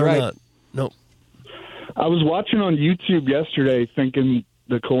that. Drew's There are right. not. Nope. I was watching on YouTube yesterday thinking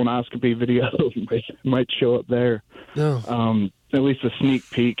the colonoscopy video might show up there. No. At least a sneak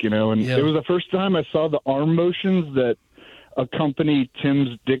peek, and Yeah. it was the first time I saw the arm motions that accompany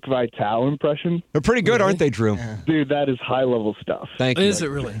Tim's Dick Vitale impression. They're pretty good, aren't they, Drew? Dude, that is high-level stuff. Thank you. Is it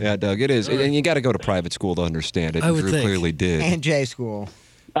really? Yeah, Doug, it is. And you got to go to private school to understand it. I would Drew think. clearly did. And J School.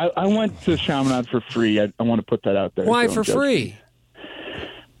 I went to Chaminade for free. I want to put that out there. Why so for don't judge free? me.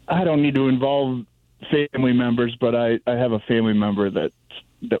 I don't need to involve family members, but I have a family member that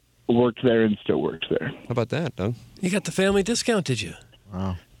worked there and still works there. How about that, Doug? You got the family discount, did you?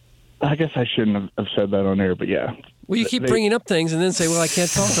 Wow. I guess I shouldn't have said that on air, but yeah. Well, you keep bringing up things and then say, well, I can't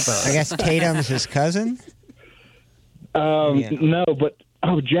talk about it. I guess Tatum's his cousin? No, but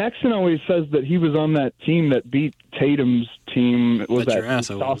Jackson always says that he was on that team that beat Tatum's team. Was Bet that your ass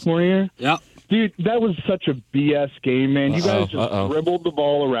I was. sophomore year? Yeah. Dude, that was such a BS game, man. You guys just dribbled the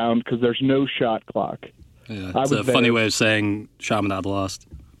ball around because there's no shot clock. Yeah, I it's was a funny there. way of saying Chaminade lost.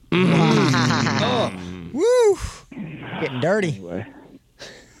 Woo! Getting dirty. Anyway.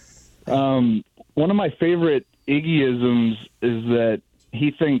 One of my favorite Iggyisms is that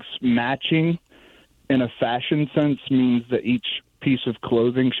he thinks matching in a fashion sense means that each piece of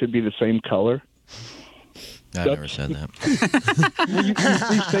clothing should be the same color. I never said that. Well,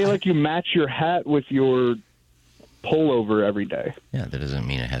 you say like you match your hat with your pullover every day. Yeah, that doesn't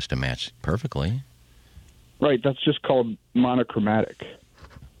mean it has to match perfectly. Right, that's just called monochromatic.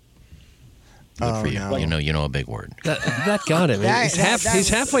 Good for you. no. You know a big word. That got him. He's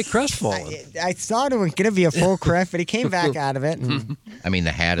halfway crestfallen. I thought it was going to be a full crest, but he came back out of it. And I mean,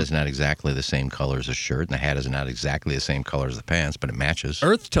 the hat is not exactly the same color as the shirt, and the hat is not exactly the same color as the pants, but it matches.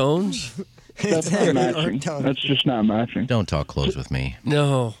 Earth tones. That's not matching. That's just not matching. Don't talk clothes with me.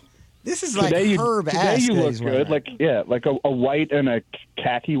 No. This is like Today you Herb-esque that look he's wearing. good. Like a white and a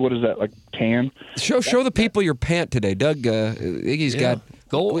khaki. What is that? Like tan? Show the people your pant today, Doug. Iggy's got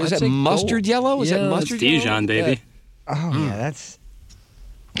gold. Is that mustard yellow? Is that mustard It's Dijon, yellow? baby. Oh, yeah, that's...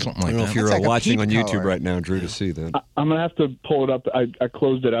 Something I like don't know that. if you're That's like a watching peep on YouTube color. right now, Drew, to see that. I'm going to have to pull it up. I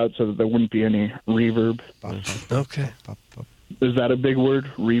closed it out so that there wouldn't be any reverb. Okay. Is that a big word?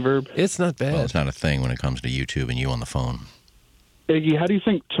 Reverb? It's not bad. Well, it's not a thing when it comes to YouTube and you on the phone. Iggy, how do you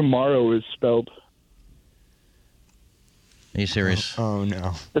think tomorrow is spelled? Are you serious? Oh,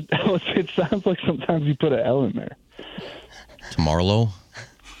 no. It sounds like sometimes you put an L in there. Tomorrow?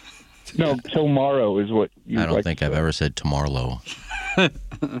 No, tomorrow is what you I don't like think to I've say. ever said tomorrow.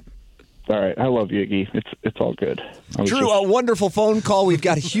 All right, I love you, Iggy. It's all good. Drew, a wonderful phone call. We've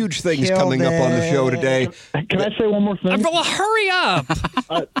got huge things Killed coming up on the show today. Can I say one more thing? Well, hurry up.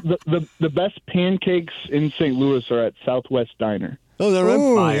 The best pancakes in St. Louis are at Southwest Diner. Oh, they're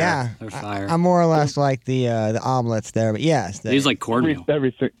Ooh, Fire. yeah. They're fire. I'm more or less like the omelets there, but yes. They use like cornmeal.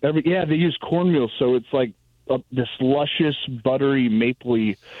 Everything. Yeah, they use cornmeal, so it's like this luscious, buttery,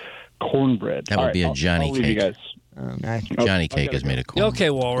 mapley cornbread. That would All be a right, Johnny I'll leave you cake. guys. Nice. Johnny cake is made of corn.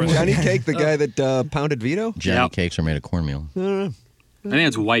 Okay, Walrus. Johnny Cake, the guy that pounded Vito? Johnny Yep. cakes are made of cornmeal, I think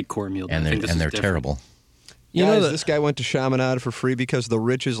it's white cornmeal. and I think this is they're different. terrible. You Guys, know that this guy went to Chaminade for free because the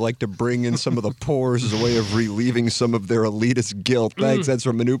riches like to bring in some of the poor as a way of relieving some of their elitist guilt. Thanks. That's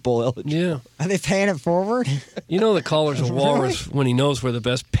from Manupal Ellis. Yeah. Are they paying it forward? You know the caller's a walrus when he knows where the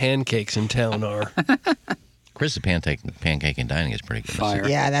best pancakes in town are. Chris's pancake and dining is pretty good. Fire.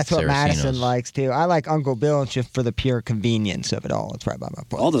 Yeah, that's what Saraceno's. Madison likes, too. I like Uncle Bill just for the pure convenience of it all. It's right by my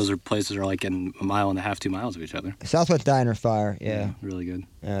place. All those places are like in a mile and a half, 2 miles of each other. Southwest Diner fire, yeah. Really good.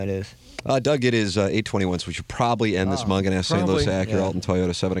 Yeah, it is. Doug, it is 8:21, so we should probably end this Mug and Ask St. Louis probably, Acura Alton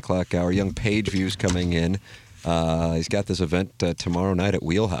Toyota 7 o'clock hour. Young Page View's coming in. He's got this event tomorrow night at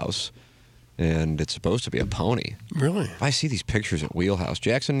Wheelhouse, and it's supposed to be a pony. Really? I see these pictures at Wheelhouse.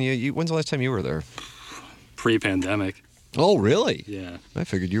 Jackson, when's the last time you were there? Pre-pandemic. Oh, really? Yeah. I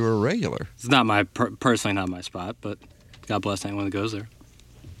figured you were a regular. It's not my personally not my spot, but God bless anyone that goes there.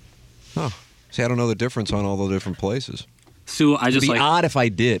 Huh. See, I don't know the difference on all the different places. So I just It'd be like odd if I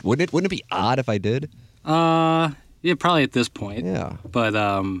did. Wouldn't it be odd if I did? yeah, probably at this point. Yeah. But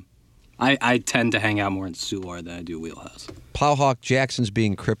I tend to hang out more in Soulard than I do Wheelhouse. Plowhawk, Jackson's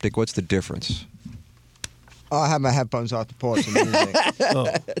being cryptic. What's the difference? Oh, I have my headphones off to pull up some music.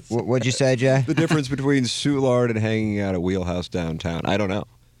 What'd you say, Jay? The difference between Soulard and hanging out at Wheelhouse downtown. I don't know.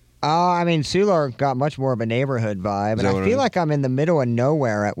 I mean, Soulard got much more of a neighborhood vibe, and I feel like I'm in the middle of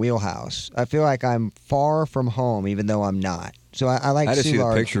nowhere at Wheelhouse. I feel like I'm far from home, even though I'm not. So I like Soulard. I just see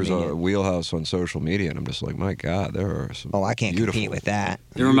the pictures of Wheelhouse on social media, and I'm just like, my God, there are some I can't compete with that.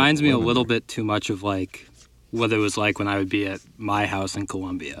 It reminds me a little bit too much of like what it was like when I would be at my house in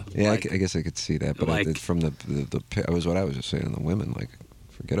Columbia. Yeah, like, I guess I could see that, but like, from the was what I was just saying. The women, like,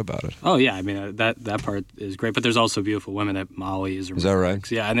 forget about it. Oh yeah, I mean that part is great, but there's also beautiful women at Molly's. Is that right?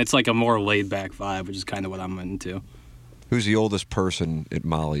 Yeah, and it's like a more laid back vibe, which is kind of what I'm into. Who's the oldest person at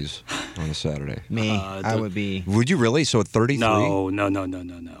Molly's on a Saturday? Me. I would be. Would you really? So at 33? No.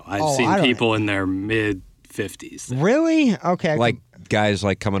 I've seen people in their mid 50s. Really? Okay. Like guys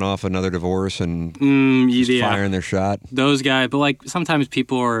like coming off another divorce and just firing their shot. Those guys, but like sometimes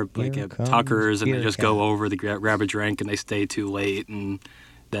people are like at Tuckers and they just go over, they grab a drink and they stay too late and.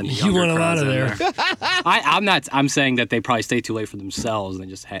 Then the you want them out of there. I'm saying that they probably stay too late for themselves,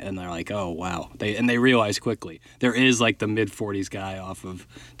 and and they're like, oh wow, they realize quickly there is like the mid 40s guy off of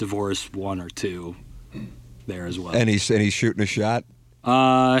Divorce 1 or 2 there as well. And he's shooting a shot.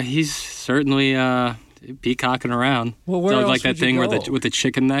 He's certainly peacocking around. Well, where else like that would thing you where go? with the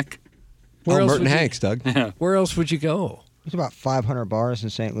chicken neck. Merton Hanks, Doug. Yeah. Where else would you go? There's about 500 bars in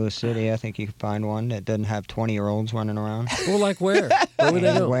St. Louis City. I think you could find one that doesn't have 20-year-olds running around. Well, like where? Where would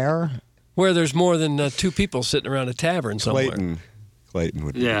they go? Where? Where there's more than 2 people sitting around a tavern somewhere. Clayton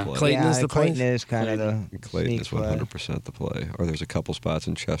would be the play. Clayton is the place? Clayton is kind of the Clayton is 100% the play. Or there's a couple spots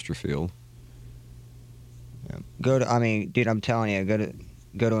in Chesterfield. Dude, I'm telling you,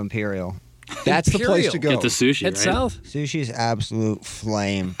 go to Imperial. That's the place to go. Get the sushi, At right? South? Sushi's absolute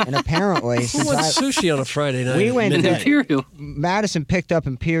flame. And apparently, Who wants sushi on a Friday night? We went to Imperial. Madison picked up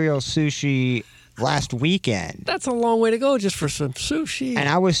Imperial sushi last weekend. That's a long way to go just for some sushi. And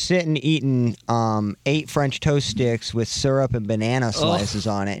I was sitting eating 8 French toast sticks with syrup and banana slices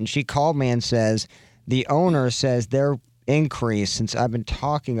on it. And she called me and says, the owner says their increase since I've been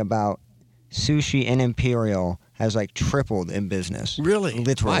talking about sushi and Imperial has like tripled in business. Really?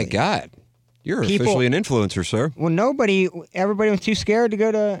 Literally. My God. You're officially an influencer, sir. Well, everybody was too scared to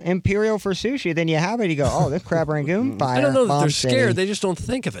go to Imperial for sushi. Then you have it, you go, oh, this crab rangoon, fire. I don't know that they're City. scared. They just don't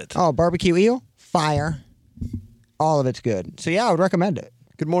think of it. Oh, barbecue eel, fire. All of it's good. So, yeah, I would recommend it.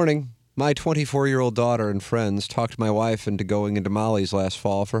 Good morning. My 24-year-old daughter and friends talked my wife into going into Molly's last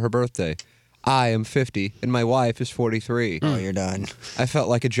fall for her birthday. I am 50, and my wife is 43. Oh, you're done. I felt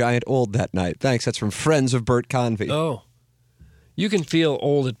like a giant old that night. Thanks. That's from Friends of Bert Convey. Oh. You can feel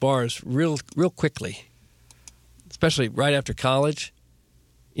old at bars real quickly, especially right after college.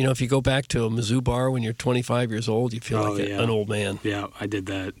 You know, if you go back to a Mizzou bar when you're 25 years old, you feel like an old man. Yeah, I did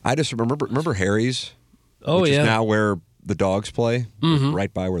that. I just remember Harry's? Oh, which yeah. is now where the dogs play,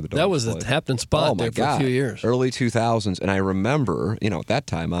 right by where the dogs play. That was the happening spot there for a few years. Early 2000s. And I remember, at that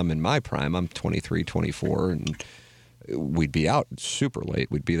time, I'm in my prime. I'm 23, 24, and we'd be out super late.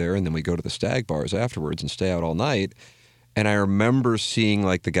 We'd be there, and then we'd go to the stag bars afterwards and stay out all night. And I remember seeing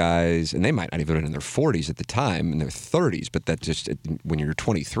like the guys, and they might not even have been in their 40s at the time, in their 30s, but that just, when you're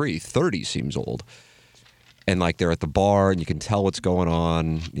 23, 30 seems old. And like they're at the bar and you can tell what's going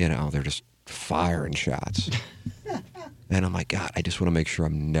on, they're just firing shots. And I'm like, God, I just want to make sure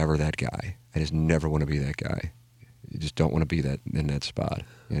I'm never that guy. I just never want to be that guy. You just don't want to be in that spot,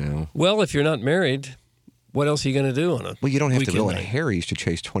 Well, if you're not married, what else are you going to do on a Well, you don't have to go night? at Harry's to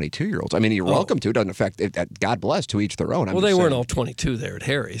chase 22-year-olds. I mean, you're welcome to. It doesn't affect it. God bless, to each their own. Well, they weren't all 22 there at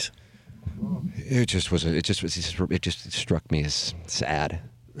Harry's. It just struck me as sad.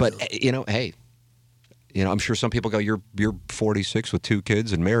 But hey, I'm sure some people go, you're 46 with 2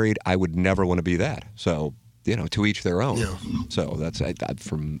 kids and married. I would never want to be that. So, to each their own. Yeah. So that's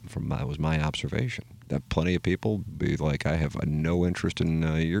that was my observation. That plenty of people be like, I have no interest in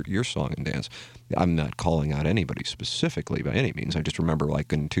your song and dance. I'm not calling out anybody specifically by any means. I just remember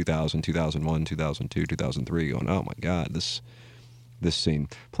like in 2000, 2001, 2002, 2003 going, oh my God, this scene.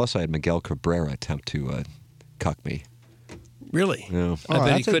 Plus I had Miguel Cabrera attempt to cuck me. Really? Yeah. I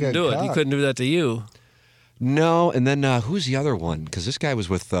bet he couldn't do it. He couldn't do that to you. No, and then who's the other one? Because this guy was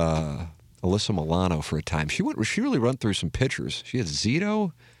with Alyssa Milano for a time. She really run through some pictures. She had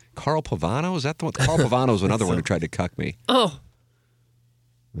Zito, Carl Pavano. Is that the one? Carl Pavano was another one who tried to cuck me. Oh.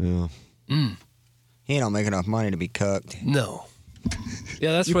 Yeah. He don't make enough money to be cucked. No.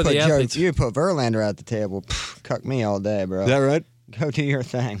 Yeah, that's where the athletes... You put Verlander at the table, cuck me all day, bro. Is that right? Go do your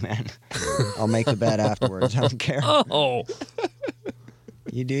thing, man. I'll make the bet afterwards. I don't care. Oh.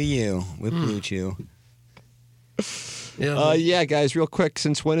 You do you with Blue Chew. Yeah, guys, real quick.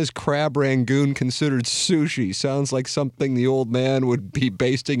 Since when is crab rangoon considered sushi? Sounds like something the old man would be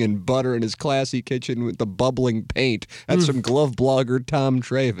basting in butter in his classy kitchen with the bubbling paint. That's some glove blogger Tom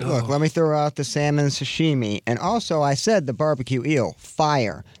Travis. Look, let me throw out the salmon sashimi. And also, I said the barbecue eel.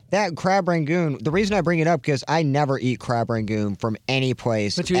 Fire. That crab rangoon, the reason I bring it up, because I never eat crab rangoon from any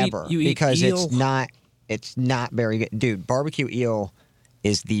place ever. You eat because eel? it's not very good. Dude, barbecue eel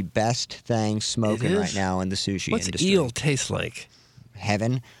is the best thing smoking right now in the sushi industry. What's eel taste like?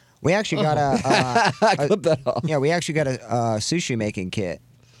 Heaven. We actually got Clip that off. Yeah, we actually got a sushi making kit.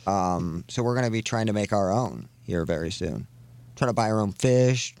 So we're going to be trying to make our own here very soon. Try to buy our own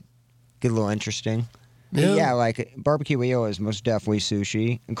fish. Get a little interesting. Yeah, like barbecue eel is most definitely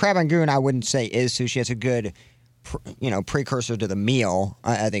sushi. And crab rangoon, I wouldn't say is sushi. It's a good, precursor to the meal.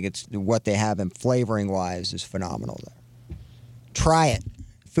 I think it's what they have in flavoring wise is phenomenal there. Try it.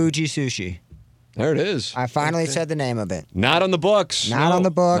 Fuji Sushi. There it is. I finally said the name of it. Not on the books. Not on the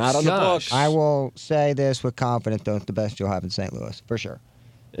books. Not on the books. I will say this with confidence, though, it's the best you'll have in St. Louis, for sure.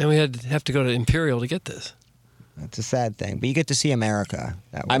 And we have to go to Imperial to get this. It's a sad thing, but you get to see America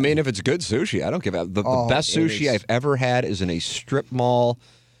that way. I mean, if it's good sushi, I don't give a... The best sushi I've ever had is in a strip mall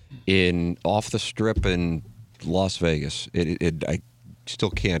off the strip in Las Vegas. I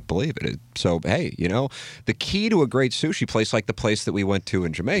still can't believe it. So, hey, the key to a great sushi place like the place that we went to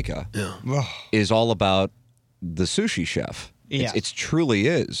in Jamaica is all about the sushi chef. Yeah. It truly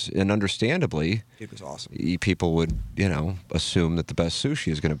is. And understandably, it was awesome. People would, assume that the best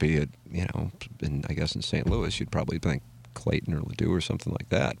sushi is going to be at, I guess in St. Louis, you'd probably think Clayton or Ladue or something like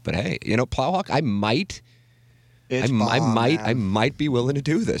that. But hey, Plowhawk, I might be willing to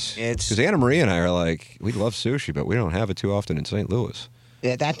do this. Because Anna Marie and I are like, we love sushi, but we don't have it too often in St. Louis.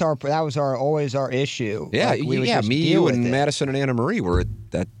 Yeah, that was always our issue. Yeah, like, me, you, and Madison and Anna Marie were at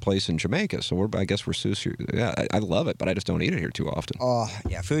that place in Jamaica, so I guess we're sushi. Yeah, I love it, but I just don't eat it here too often. Oh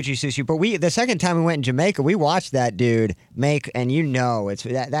yeah, Fuji Sushi. But the second time we went in Jamaica, we watched that dude make, and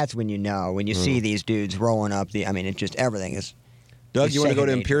that's when when you see these dudes rolling up it just everything is. Doug, you want to go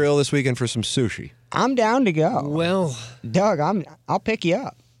to Imperial this weekend for some sushi? I'm down to go. Well, Doug, I'll pick you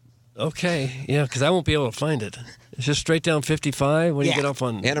up. Okay, yeah, because I won't be able to find it. It's just straight down 55 when you get off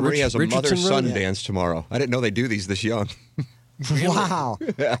on Anna Marie has a mother-son dance tomorrow. I didn't know they do these this young. Really? Wow.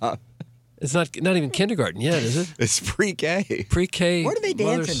 Yeah. It's not even kindergarten yet, is it? It's pre-K. Pre-K. What are they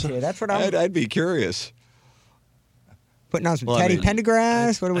dancing to? That's what I'd be curious. Putting on some Teddy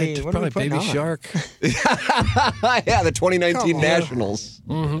Pendergrass? What are we probably putting Baby on? Shark. Yeah, the 2019 Nationals.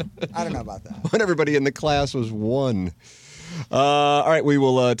 Mm-hmm. I don't know about that. When everybody in the class was one. All right, we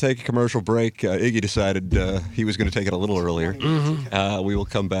will take a commercial break. Iggy decided he was going to take it a little earlier. Mm-hmm. We will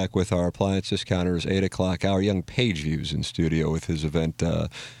come back with our appliance discounters 8 o'clock hour. Young Pageview's in studio with his event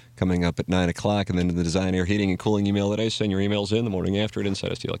coming up at 9 o'clock. And then the Design Air Heating and Cooling email today. Send your emails in the morning after at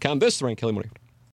InsideSTL.com. This is the Ryan Kelly Morning.